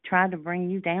they tried to bring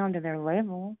you down to their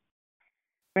level,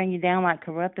 bring you down like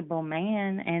corruptible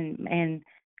man and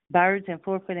birds and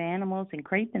four-footed animals and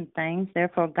creeping things.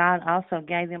 Therefore, God also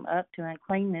gave them up to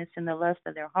uncleanness and the lust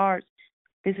of their hearts.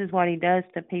 This is what he does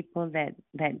to people that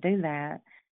do that.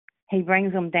 He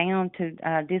brings them down to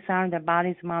dishonor their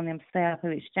bodies among themselves, who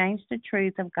exchanged the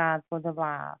truth of God for the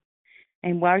lie,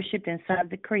 and worshipped and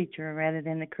served the creature rather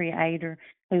than the Creator,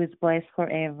 who is blessed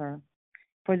forever.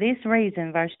 For this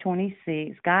reason, verse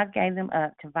 26, God gave them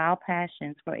up to vile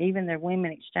passions, for even their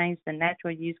women exchanged the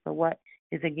natural use for what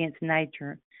is against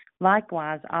nature.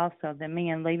 Likewise, also, the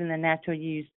men, leaving the natural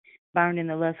use, burned in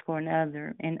the lust for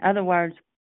another. In other words,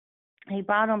 he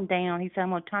brought them down. He said,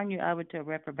 I'm going to turn you over to a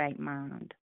reprobate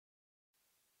mind.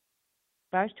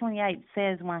 Verse 28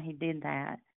 says why he did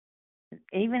that.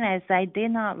 Even as they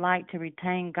did not like to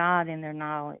retain God in their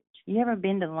knowledge. You ever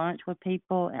been to lunch with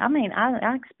people? I mean,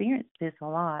 I experienced this a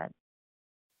lot.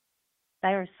 They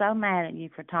are so mad at you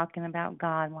for talking about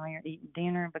God while you're eating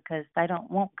dinner because they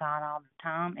don't want God all the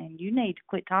time, and you need to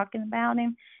quit talking about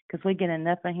him because we get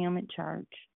enough of him at church.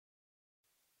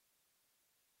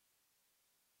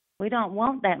 We don't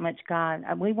want that much God.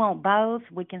 We want both.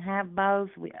 We can have both.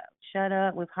 Shut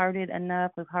up. We've heard it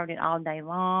enough. We've heard it all day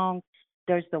long.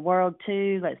 There's the world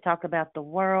too. Let's talk about the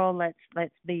world.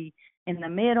 Let's be in the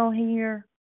middle here.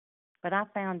 But I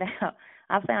found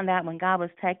out when God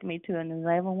was taking me to a new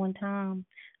level one time.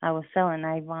 I was selling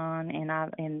Avon,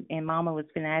 and Mama was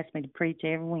going to ask me to preach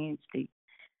every Wednesday.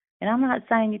 And I'm not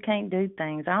saying you can't do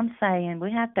things. I'm saying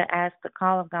we have to ask the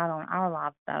call of God on our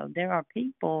lives, though. There are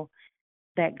people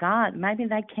that God, maybe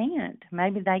they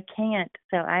can't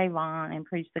sell Avon and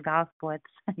preach the gospel at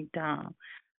the same time.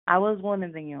 I was one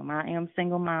of them. I am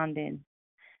single-minded,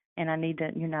 and I need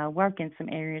to, work in some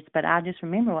areas. But I just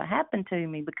remember what happened to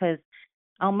me because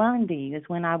on Monday is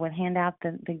when I would hand out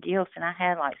the gifts, and I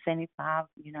had like 75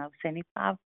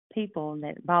 people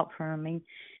that bought from me.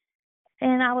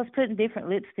 And I was putting different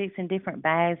lipsticks in different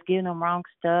bags, giving them wrong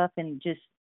stuff, and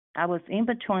I was in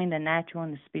between the natural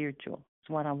and the spiritual is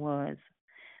what I was.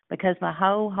 Because my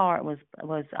whole heart was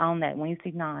on that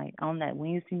Wednesday night.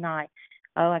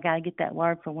 Oh, I got to get that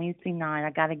word for Wednesday night. I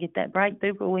got to get that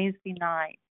breakthrough for Wednesday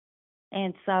night.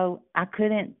 And so I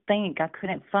couldn't think. I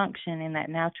couldn't function in that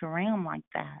natural realm like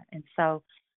that. And so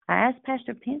I asked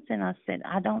Pastor Pinson, I said,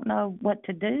 I don't know what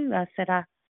to do. I said,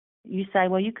 you say,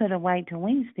 well, you could have waited till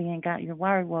Wednesday and got your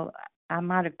word. Well, I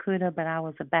might have could have, but I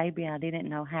was a baby. I didn't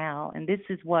know how. And this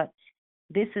is what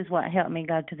helped me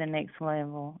go to the next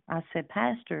level. I said,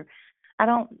 Pastor, I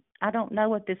don't know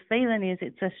what this feeling is.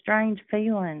 It's a strange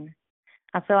feeling.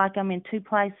 I feel like I'm in two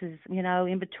places,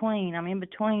 in between. I'm in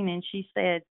between. And she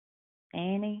said,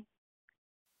 Annie,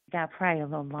 you got to pray a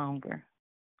little longer.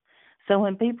 So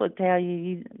when people tell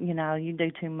you, you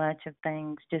do too much of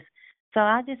things, so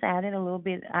I just added a little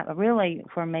bit. Really,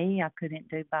 for me, I couldn't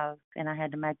do both, and I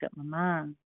had to make up my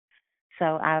mind.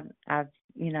 So I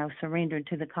surrendered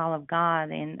to the call of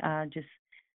God and just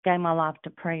gave my life to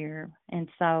prayer. And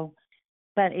so,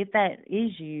 but if that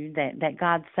is you, that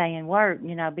God's saying, work, be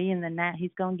in the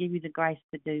He's going to give you the grace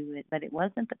to do it. But it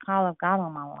wasn't the call of God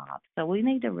on my life. So we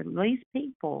need to release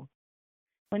people.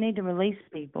 We need to release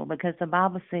people because the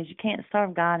Bible says you can't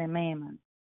serve God and mammon.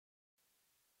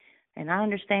 And I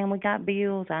understand we got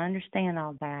bills. I understand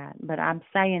all that. But I'm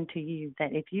saying to you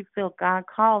that if you feel God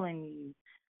calling you,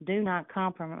 do not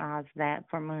compromise that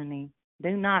for money.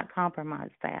 Do not compromise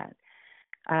that.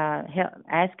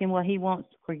 Ask him what he wants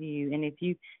for you. And if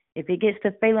it gets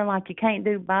to feeling like you can't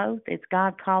do both, it's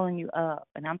God calling you up.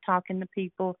 And I'm talking to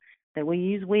people that we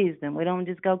use wisdom. We don't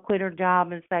just go quit our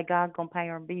job and say God's going to pay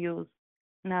our bills.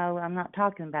 No, I'm not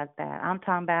talking about that. I'm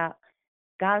talking about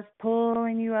God's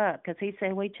pulling you up because he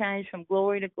said we change from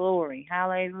glory to glory.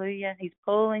 Hallelujah. He's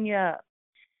pulling you up.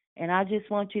 And I just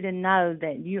want you to know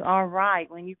that you are right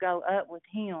when you go up with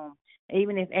him,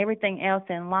 even if everything else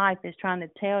in life is trying to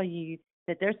tell you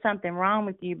that there's something wrong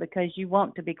with you because you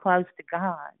want to be close to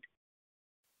God.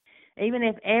 Even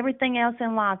if everything else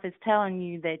in life is telling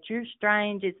you that you're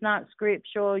strange, it's not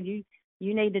scriptural, you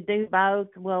need to do both.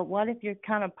 Well, what if you're the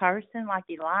kind of person like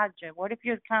Elijah? What if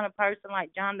you're the kind of person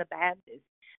like John the Baptist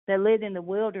that lived in the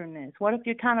wilderness? What if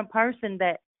you're the kind of person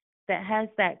that has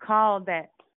that call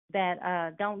that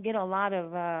don't get a lot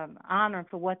of honor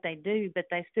for what they do, but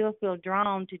they still feel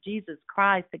drawn to Jesus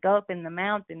Christ to go up in the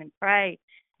mountain and pray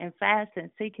and fast and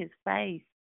seek his face.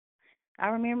 I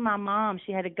remember my mom,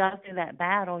 she had to go through that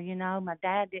battle, you know. My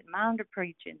dad didn't mind her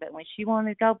preaching, but when she wanted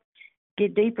to go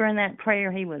get deeper in that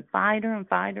prayer, he would fight her and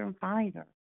fight her and fight her.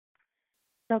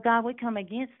 So, God, we come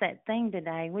against that thing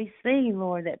today. We see,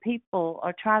 Lord, that people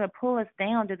are trying to pull us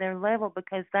down to their level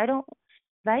because they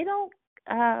don't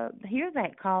hear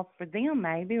that call for them,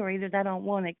 maybe, or either they don't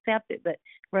want to accept it. But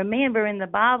remember, in the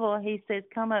Bible, he says,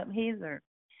 come up hither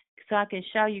so I can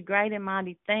show you great and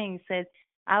mighty things. Says,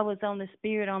 I was on the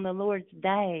Spirit on the Lord's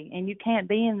day, and you can't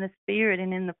be in the Spirit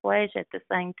and in the flesh at the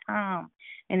same time.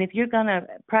 And if you're going to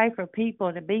pray for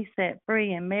people to be set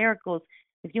free and miracles,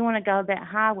 if you want to go that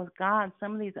high with God,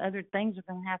 some of these other things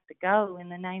are going to have to go in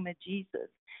the name of Jesus.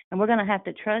 And we're going to have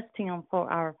to trust him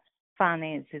for our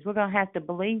finances. We're going to have to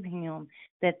believe him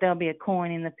that there'll be a coin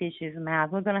in the fish's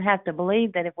mouth. We're going to have to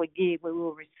believe that if we give, we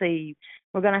will receive.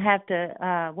 We're going to have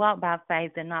to walk by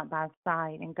faith and not by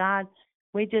sight. And God,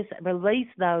 we just release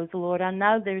those, Lord. I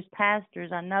know there's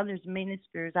pastors. I know there's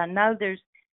ministers. I know there's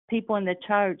people in the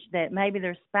church that maybe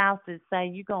their spouses say,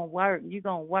 you're going to work, you're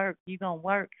going to work, you're going to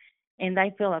work. And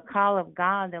they feel a call of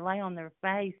God to lay on their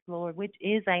face, Lord, which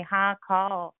is a high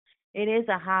call. It is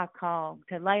a high call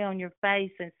to lay on your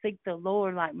face and seek the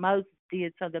Lord like Moses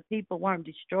did so the people weren't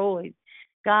destroyed.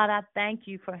 God, I thank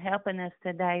you for helping us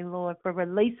today, Lord, for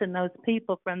releasing those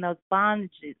people from those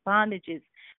bondages,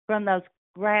 from those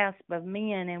grasp of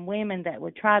men and women that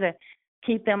would try to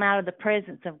keep them out of the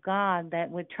presence of God, that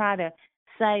would try to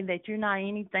say that you're not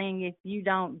anything if you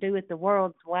don't do it the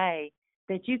world's way,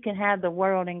 that you can have the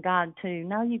world and God too.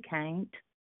 No, you can't.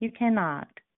 You cannot.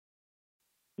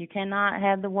 You cannot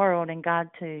have the world and God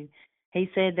too.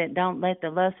 He said that don't let the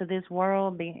lust of this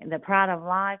world, be the pride of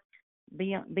life,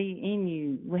 be in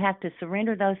you. We have to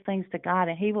surrender those things to God,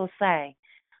 and he will say,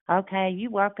 okay, you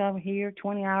work over here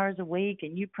 20 hours a week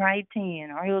and you pray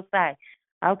 10. Or he'll say,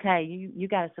 okay, you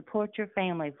got to support your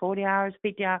family 40 hours,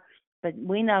 50 hours. But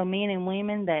we know men and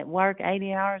women that work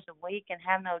 80 hours a week and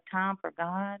have no time for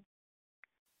God.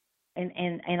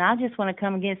 And I just want to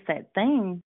come against that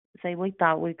thing. See, we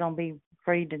thought we were going to be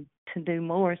free to do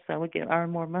more so we could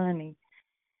earn more money.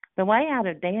 The way out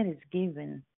of debt is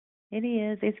given. It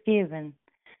is. It's given.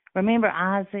 Remember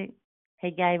Isaac?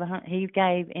 He gave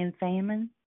in famine.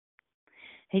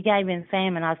 He gave in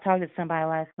famine. I was talking to somebody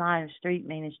last night in street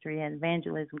ministry and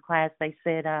evangelism class. They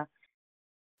said,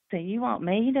 so you want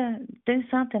me to do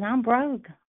something? I'm broke.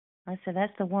 I said,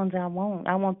 that's the ones I want.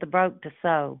 I want the broke to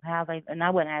sow. And I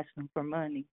wasn't asking for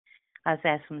money. I was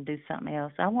asking them to do something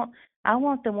else. I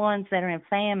want the ones that are in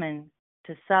famine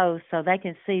to sow so they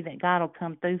can see that God will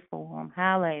come through for them.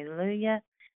 Hallelujah.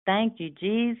 Thank you,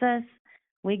 Jesus.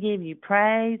 We give you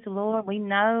praise, Lord. We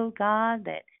know, God,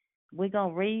 that we're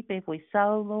going to reap if we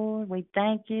sow, Lord. We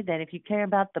thank you that if you care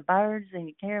about the birds and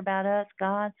you care about us,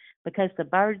 God, because the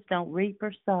birds don't reap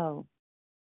or sow.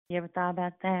 You ever thought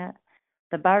about that?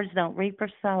 The birds don't reap or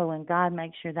sow, and God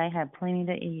makes sure they have plenty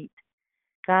to eat.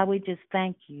 God, we just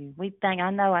thank you.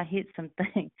 I know I hit some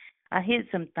things.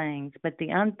 But the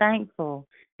unthankful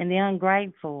and the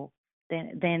ungrateful,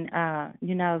 then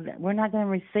we're not going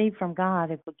to receive from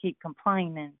God if we keep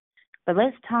complaining. But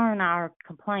let's turn our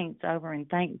complaints over in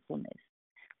thankfulness.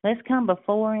 Let's come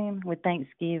before him with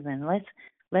thanksgiving.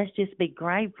 Let's just be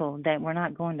grateful that we're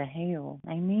not going to hell.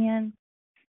 Amen.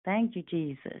 Thank you,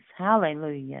 Jesus.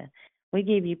 Hallelujah. We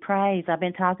give you praise. I've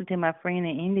been talking to my friend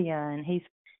in India, and he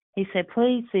said,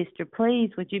 please, sister,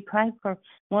 please, would you pray for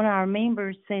one of our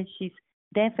members? Said she's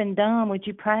deaf and dumb. Would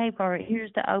you pray for her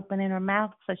ears to open in her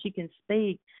mouth so she can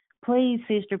speak? Please,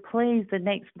 sister, please, the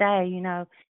next day,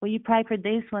 will you pray for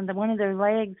this one? One of their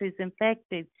legs is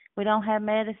infected. We don't have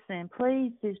medicine.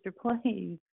 Please, sister,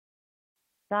 please.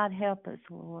 God, help us,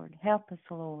 Lord. Help us,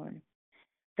 Lord.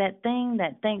 That thing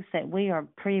that thinks that we are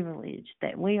privileged,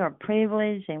 and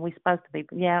we're supposed to be.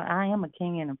 Yeah, I am a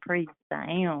king and a priest. I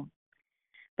am.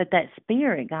 But that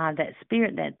spirit, God, that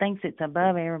spirit that thinks it's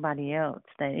above everybody else,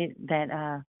 that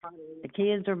the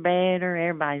kids are better,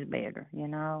 everybody's better,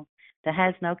 that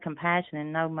has no compassion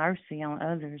and no mercy on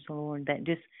others, Lord, that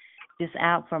just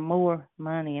out for more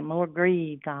money and more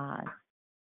greed, God.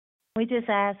 We just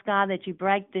ask, God, that you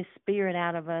break this spirit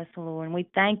out of us, Lord, and we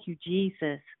thank you,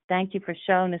 Jesus. Thank you for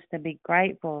showing us to be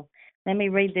grateful. Let me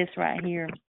read this right here,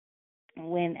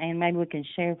 and maybe we can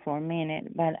share for a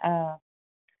minute, but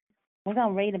we're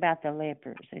going to read about the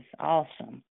lepers. It's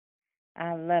awesome.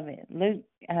 I love it. Luke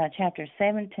chapter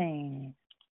 17.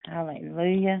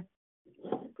 Hallelujah.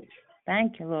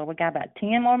 Thank you, Lord. We got about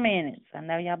 10 more minutes. I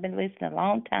know y'all been listening a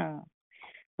long time.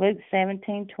 Luke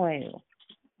 17:12.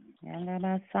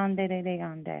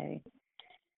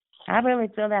 I really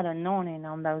feel that anointing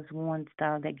on those ones,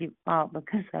 though, that get fought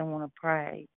because they want to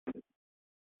pray.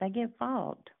 They get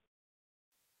fought.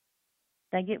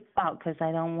 They get fought because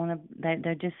they don't want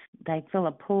to. They feel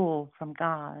a pull from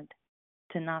God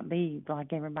to not be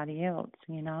like everybody else,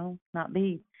 not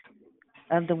be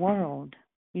of the world.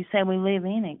 You say we live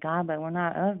in it, God, but we're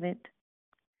not of it.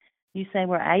 You say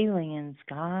we're aliens,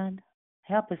 God.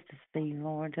 Help us to see,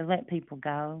 Lord, to let people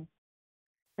go,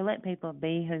 to let people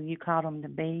be who you called them to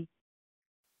be.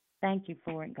 Thank you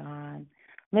for it, God.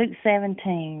 Luke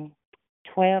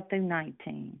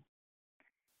 17:12-19.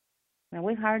 Now,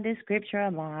 we've heard this scripture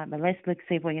a lot, but let's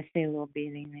see if we can see a little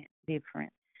bit in it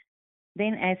different.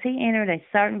 Then as he entered a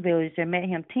certain village, there met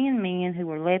him 10 men who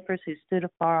were lepers who stood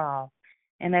afar off.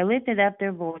 And they lifted up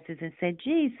their voices and said,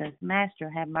 Jesus, Master,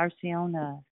 have mercy on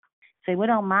us. See, we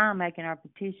don't mind making our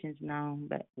petitions known,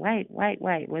 but wait.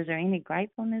 Was there any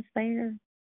gratefulness there?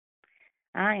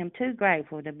 I am too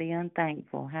grateful to be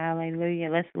unthankful. Hallelujah.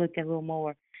 Let's look a little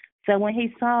more. So when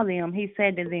he saw them, he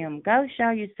said to them, go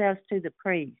show yourselves to the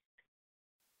priest.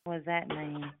 What does that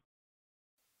mean?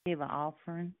 Give an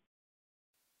offering.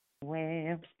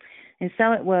 Well, and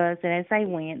so it was that as they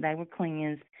went, they were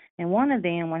cleansed. And one of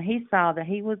them, when he saw that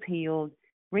he was healed,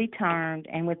 returned,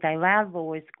 and with a loud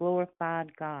voice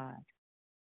glorified God,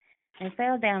 and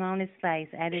fell down on his face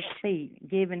at his feet,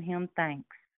 giving him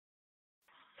thanks.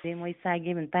 Didn't we say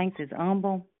giving thanks is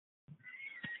humble?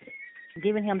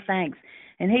 Giving him thanks.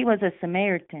 And he was a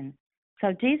Samaritan.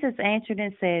 So Jesus answered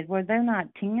and said, were there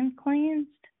not 10 cleansed?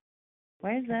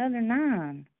 Where's the other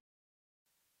 9?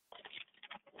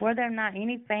 Were there not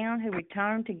any found who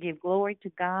returned to give glory to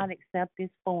God except this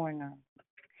foreigner?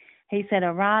 He said,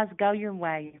 arise, go your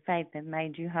way, your faith has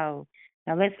made you whole.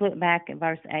 Now let's look back at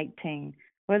verse 18.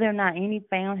 Were there not any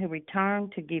found who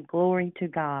returned to give glory to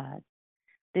God?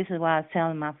 This is why I was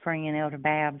telling my friend, Elder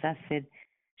Babs,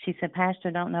 she said,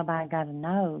 Pastor, don't nobody got to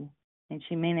know. And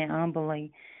she meant it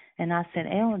humbly. And I said,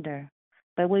 Elder,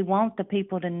 but we want the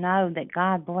people to know that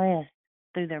God blessed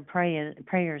through their prayers.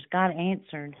 God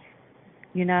answered,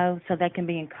 so they can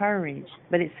be encouraged.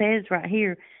 But it says right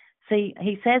here, see,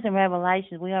 he says in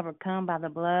Revelation, we overcome by the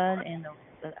blood and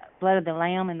the blood of the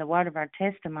Lamb and the word of our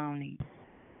testimony.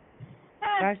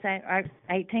 Verse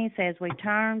 18 says, we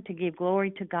turn to give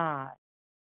glory to God.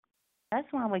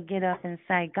 That's why we get up and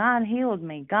say, God healed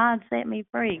me. God set me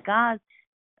free. God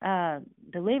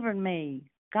delivered me.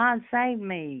 God saved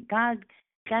me. God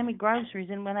gave me groceries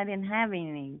and when I didn't have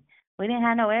any. We didn't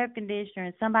have no air conditioner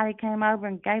and somebody came over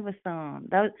and gave us some.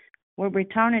 We're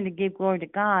returning to give glory to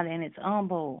God, and it's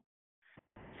humble.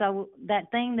 So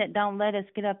that thing that don't let us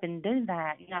get up and do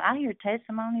that, I hear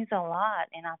testimonies a lot,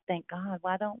 and I think, God,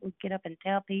 why don't we get up and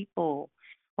tell people?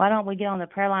 Why don't we get on the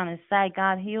prayer line and say,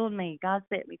 God healed me, God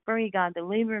set me free, God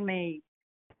delivered me?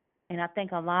 And I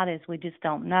think a lot is we just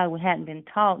don't know. We hadn't been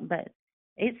taught, but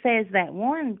it says that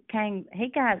one came, he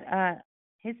got,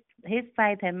 his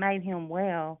faith had made him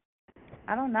well.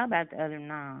 I don't know about the other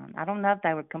 9. I don't know if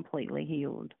they were completely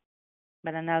healed.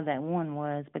 But I know that one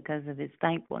was because of his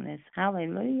thankfulness.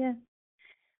 Hallelujah.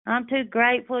 I'm too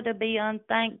grateful to be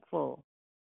unthankful.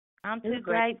 I'm too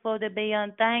grateful to be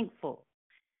unthankful.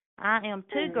 I am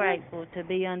too grateful to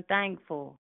be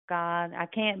unthankful, God. I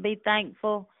can't be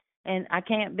thankful and I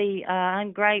can't be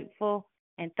ungrateful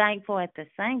and thankful at the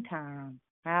same time.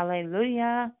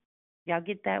 Hallelujah. Y'all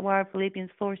get that word,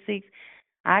 Philippians 4:6?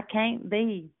 I can't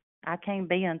be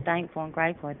unthankful and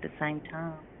grateful at the same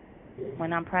time.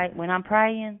 When I'm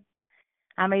praying,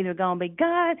 I'm either going to be,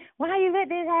 God, why you let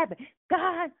this happen?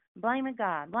 God, blaming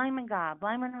her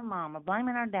mama,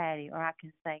 blaming her daddy. Or I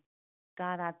can say,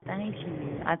 God, I thank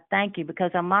you. I thank you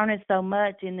because I'm learning so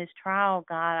much in this trial,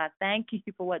 God. I thank you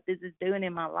for what this is doing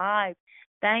in my life.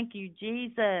 Thank you,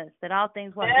 Jesus, that all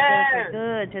things work together for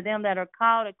good to them that are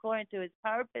called according to his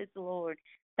purpose, Lord.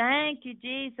 Thank you,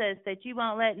 Jesus, that you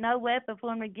won't let no weapon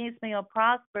formed against me or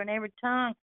prosper, and every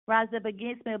tongue rise up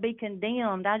against me will be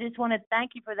condemned. I just want to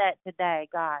thank you for that today,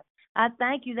 God. I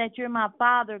thank you that you're my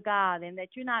Father, God, and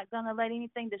that you're not going to let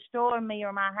anything destroy me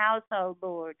or my household,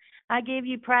 Lord. I give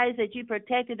you praise that you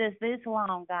protected us this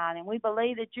long, God, and we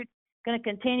believe that you're going to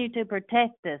continue to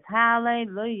protect us.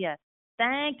 Hallelujah.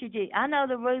 Thank you, Jesus. I know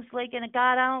the roof's leaking, and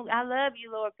God, I love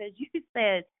you, Lord, because you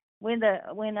said when the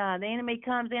enemy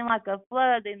comes in like a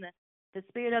flood, then the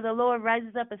Spirit of the Lord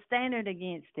raises up a standard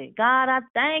against it. God, I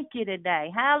thank you today.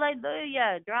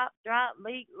 Hallelujah. Drop,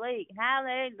 leak.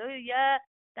 Hallelujah.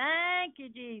 Thank you,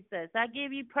 Jesus. I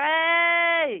give you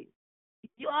praise.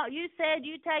 You said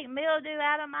you take mildew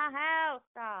out of my house,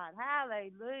 God.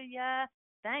 Hallelujah.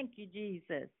 Thank you,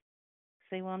 Jesus.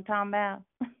 See what I'm talking about?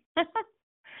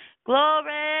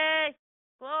 Glory.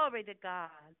 Glory to God.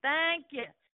 Thank you.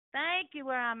 Thank you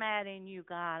where I'm at in you,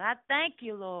 God. I thank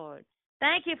you, Lord.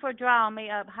 Thank you for drawing me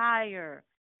up higher,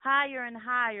 higher and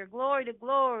higher, glory to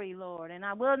glory, Lord. And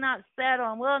I will not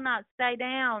settle and will not stay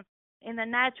down in the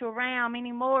natural realm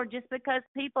anymore just because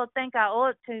people think I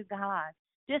ought to, God.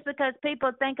 Just because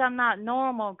people think I'm not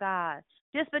normal, God.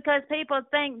 Just because people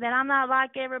think that I'm not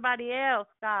like everybody else,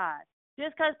 God.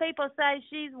 Just because people say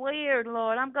she's weird,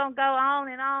 Lord, I'm going to go on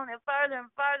and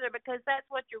further because that's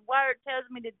what your word tells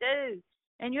me to do.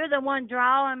 And you're the one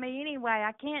drawing me anyway.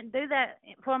 I can't do that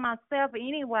for myself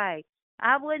anyway.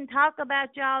 I wouldn't talk about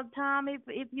you all the time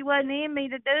if you wasn't in me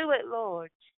to do it, Lord.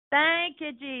 Thank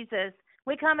you, Jesus.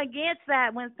 We come against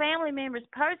that when family members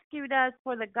persecute us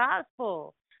for the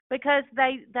gospel because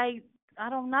they I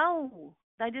don't know.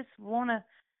 They just want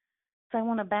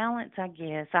to balance, I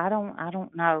guess. I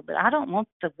don't know, but I don't want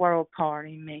the world part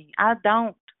in me. I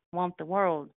don't want the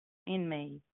world in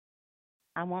me.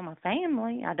 I want my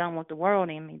family. I don't want the world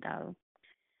in me, though.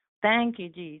 Thank you,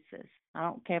 Jesus. I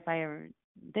don't care if I ever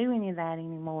do any of that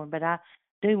anymore, but I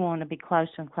do want to be closer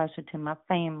and closer to my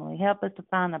family. Help us to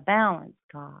find a balance,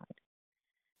 God.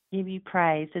 Give you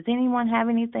praise. Does anyone have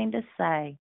anything to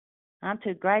say? I'm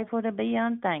too grateful to be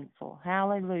unthankful.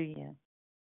 Hallelujah.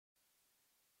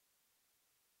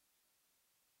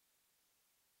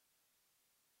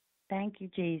 Thank you,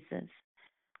 Jesus.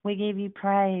 We give you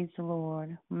praise,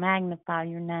 Lord. Magnify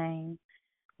your name.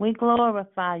 We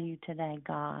glorify you today,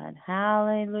 God.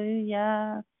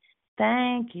 Hallelujah.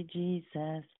 Thank you,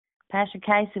 Jesus. Pastor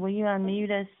Casey, will you unmute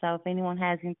us so if anyone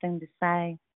has anything to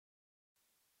say?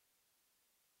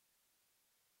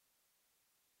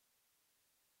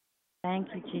 Thank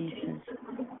you, Jesus.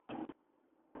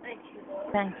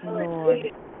 Thank you, Lord.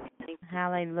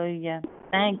 Hallelujah.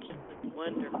 Thank you.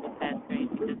 Wonderful, Pastor Amy.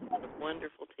 This is a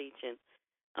wonderful teaching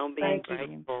on being Thank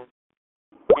grateful.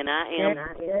 You. And I am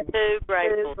too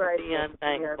grateful to be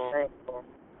unthankful.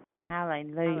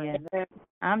 Hallelujah.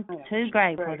 I'm too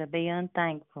grateful to be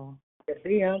unthankful.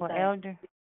 Well, Elder,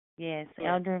 yes,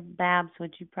 Elder Babs,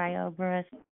 would you pray over us?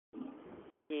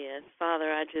 Yes,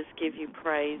 Father, I just give you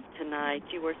praise tonight.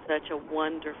 You are such a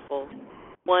wonderful,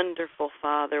 wonderful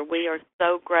Father. We are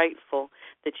so grateful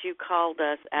that you called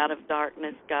us out of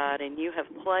darkness, God, and you have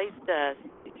placed us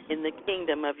in the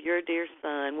kingdom of your dear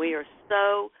Son. We are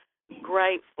so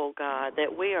grateful, God,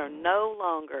 that we are no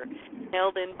longer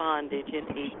held in bondage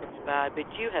in Egypt, God, but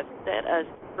you have set us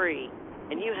free,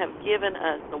 and you have given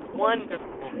us the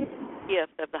wonderful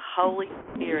gift of the Holy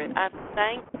Spirit. I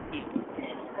thank you.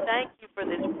 Thank you for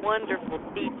this wonderful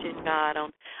teaching, God,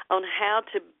 on how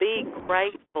to be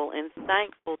grateful and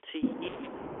thankful to you,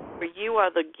 for you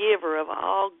are the giver of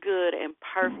all good and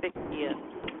perfect gifts.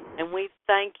 And we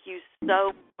thank you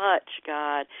so much,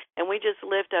 God. And we just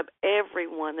lift up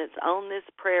everyone that's on this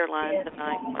prayer line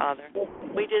tonight, Father.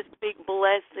 We just speak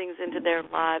blessings into their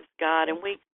lives, God, and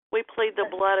we plead the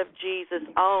blood of Jesus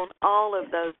on all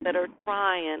of those that are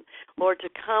trying, Lord, to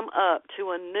come up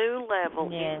to a new level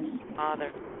in you,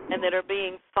 Father, and that are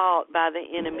being fought by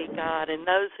the enemy, God, and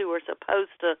those who are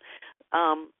supposed to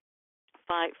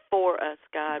fight for us,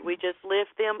 God. We just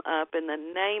lift them up in the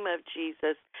name of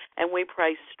Jesus, and we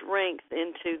pray strength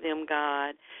into them,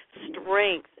 God,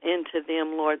 strength into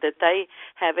them, Lord, that they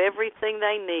have everything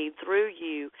they need through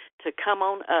you to come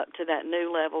on up to that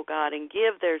new level, God, and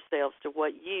give themselves to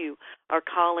what you are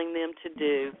calling them to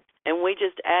do. And we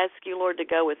just ask you, Lord, to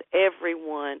go with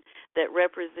everyone that's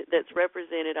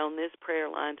represented on this prayer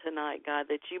line tonight, God,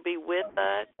 that you be with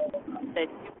us, that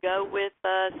you go with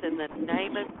us in the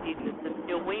name of Jesus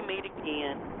until we meet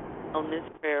again on this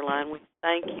prayer line. We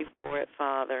thank you for it,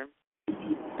 Father.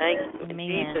 Thank you in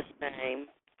Jesus' name.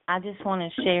 I just want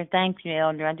to share, thank you,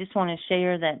 Elder. I just want to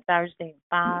share that Thursday at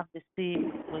 5 to 6,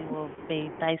 we will be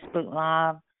Facebook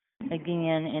Live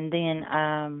again, and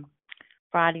then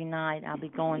Friday night I'll be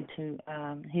going to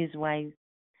His Way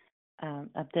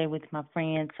up there with my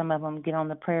friends. Some of them get on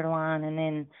the prayer line, and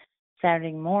then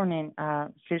Saturday morning,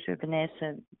 Sister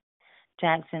Vanessa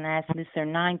Jackson asked this their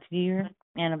 9th year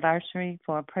anniversary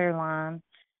for a prayer line.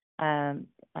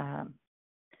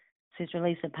 Sister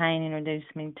Lisa Payne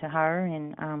introduced me to her,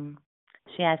 and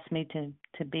she asked me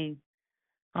to be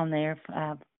on there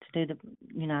to do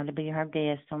to be her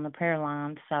guest on the prayer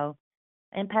line. So,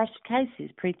 and Pastor Casey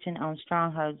is preaching on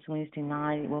Strongholds Wednesday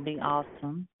night. It will be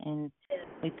awesome, and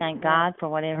we thank God for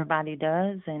what everybody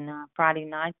does. And Friday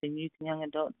night, the youth and young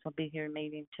adults will be here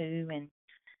meeting too, and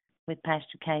with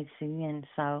Pastor Casey. And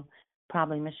so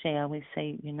probably Michelle, we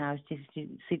see, it's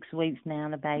just 6 weeks now,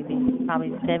 the baby,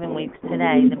 probably 7 weeks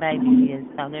today, the baby is.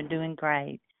 So they're doing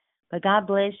great. But God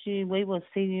bless you. We will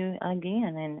see you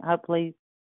again, and hopefully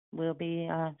we'll be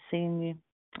seeing you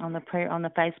on the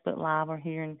Facebook Live. We're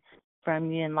hearing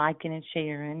from you and liking and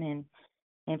sharing,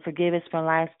 and forgive us for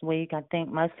last week. I think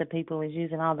most of the people was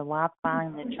using all the Wi-Fi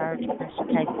in the church. Pastor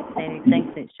Casey said he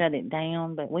thinks it shut it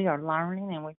down, but we are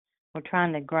learning and we're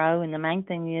trying to grow. And the main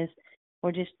thing is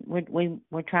we're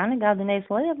trying to go to the next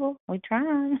level. We're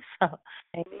trying.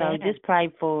 So just pray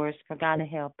for us, for God to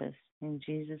help us. In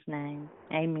Jesus' name,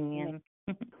 amen.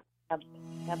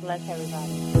 God bless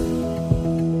everybody.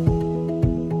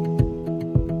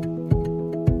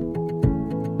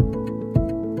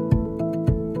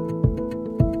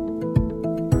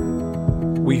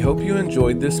 We hope you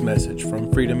enjoyed this message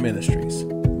from Freedom Ministries.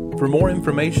 For more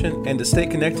information and to stay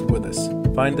connected with us,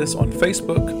 find us on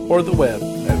Facebook or the web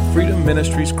at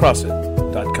freedomministriescrossit.com.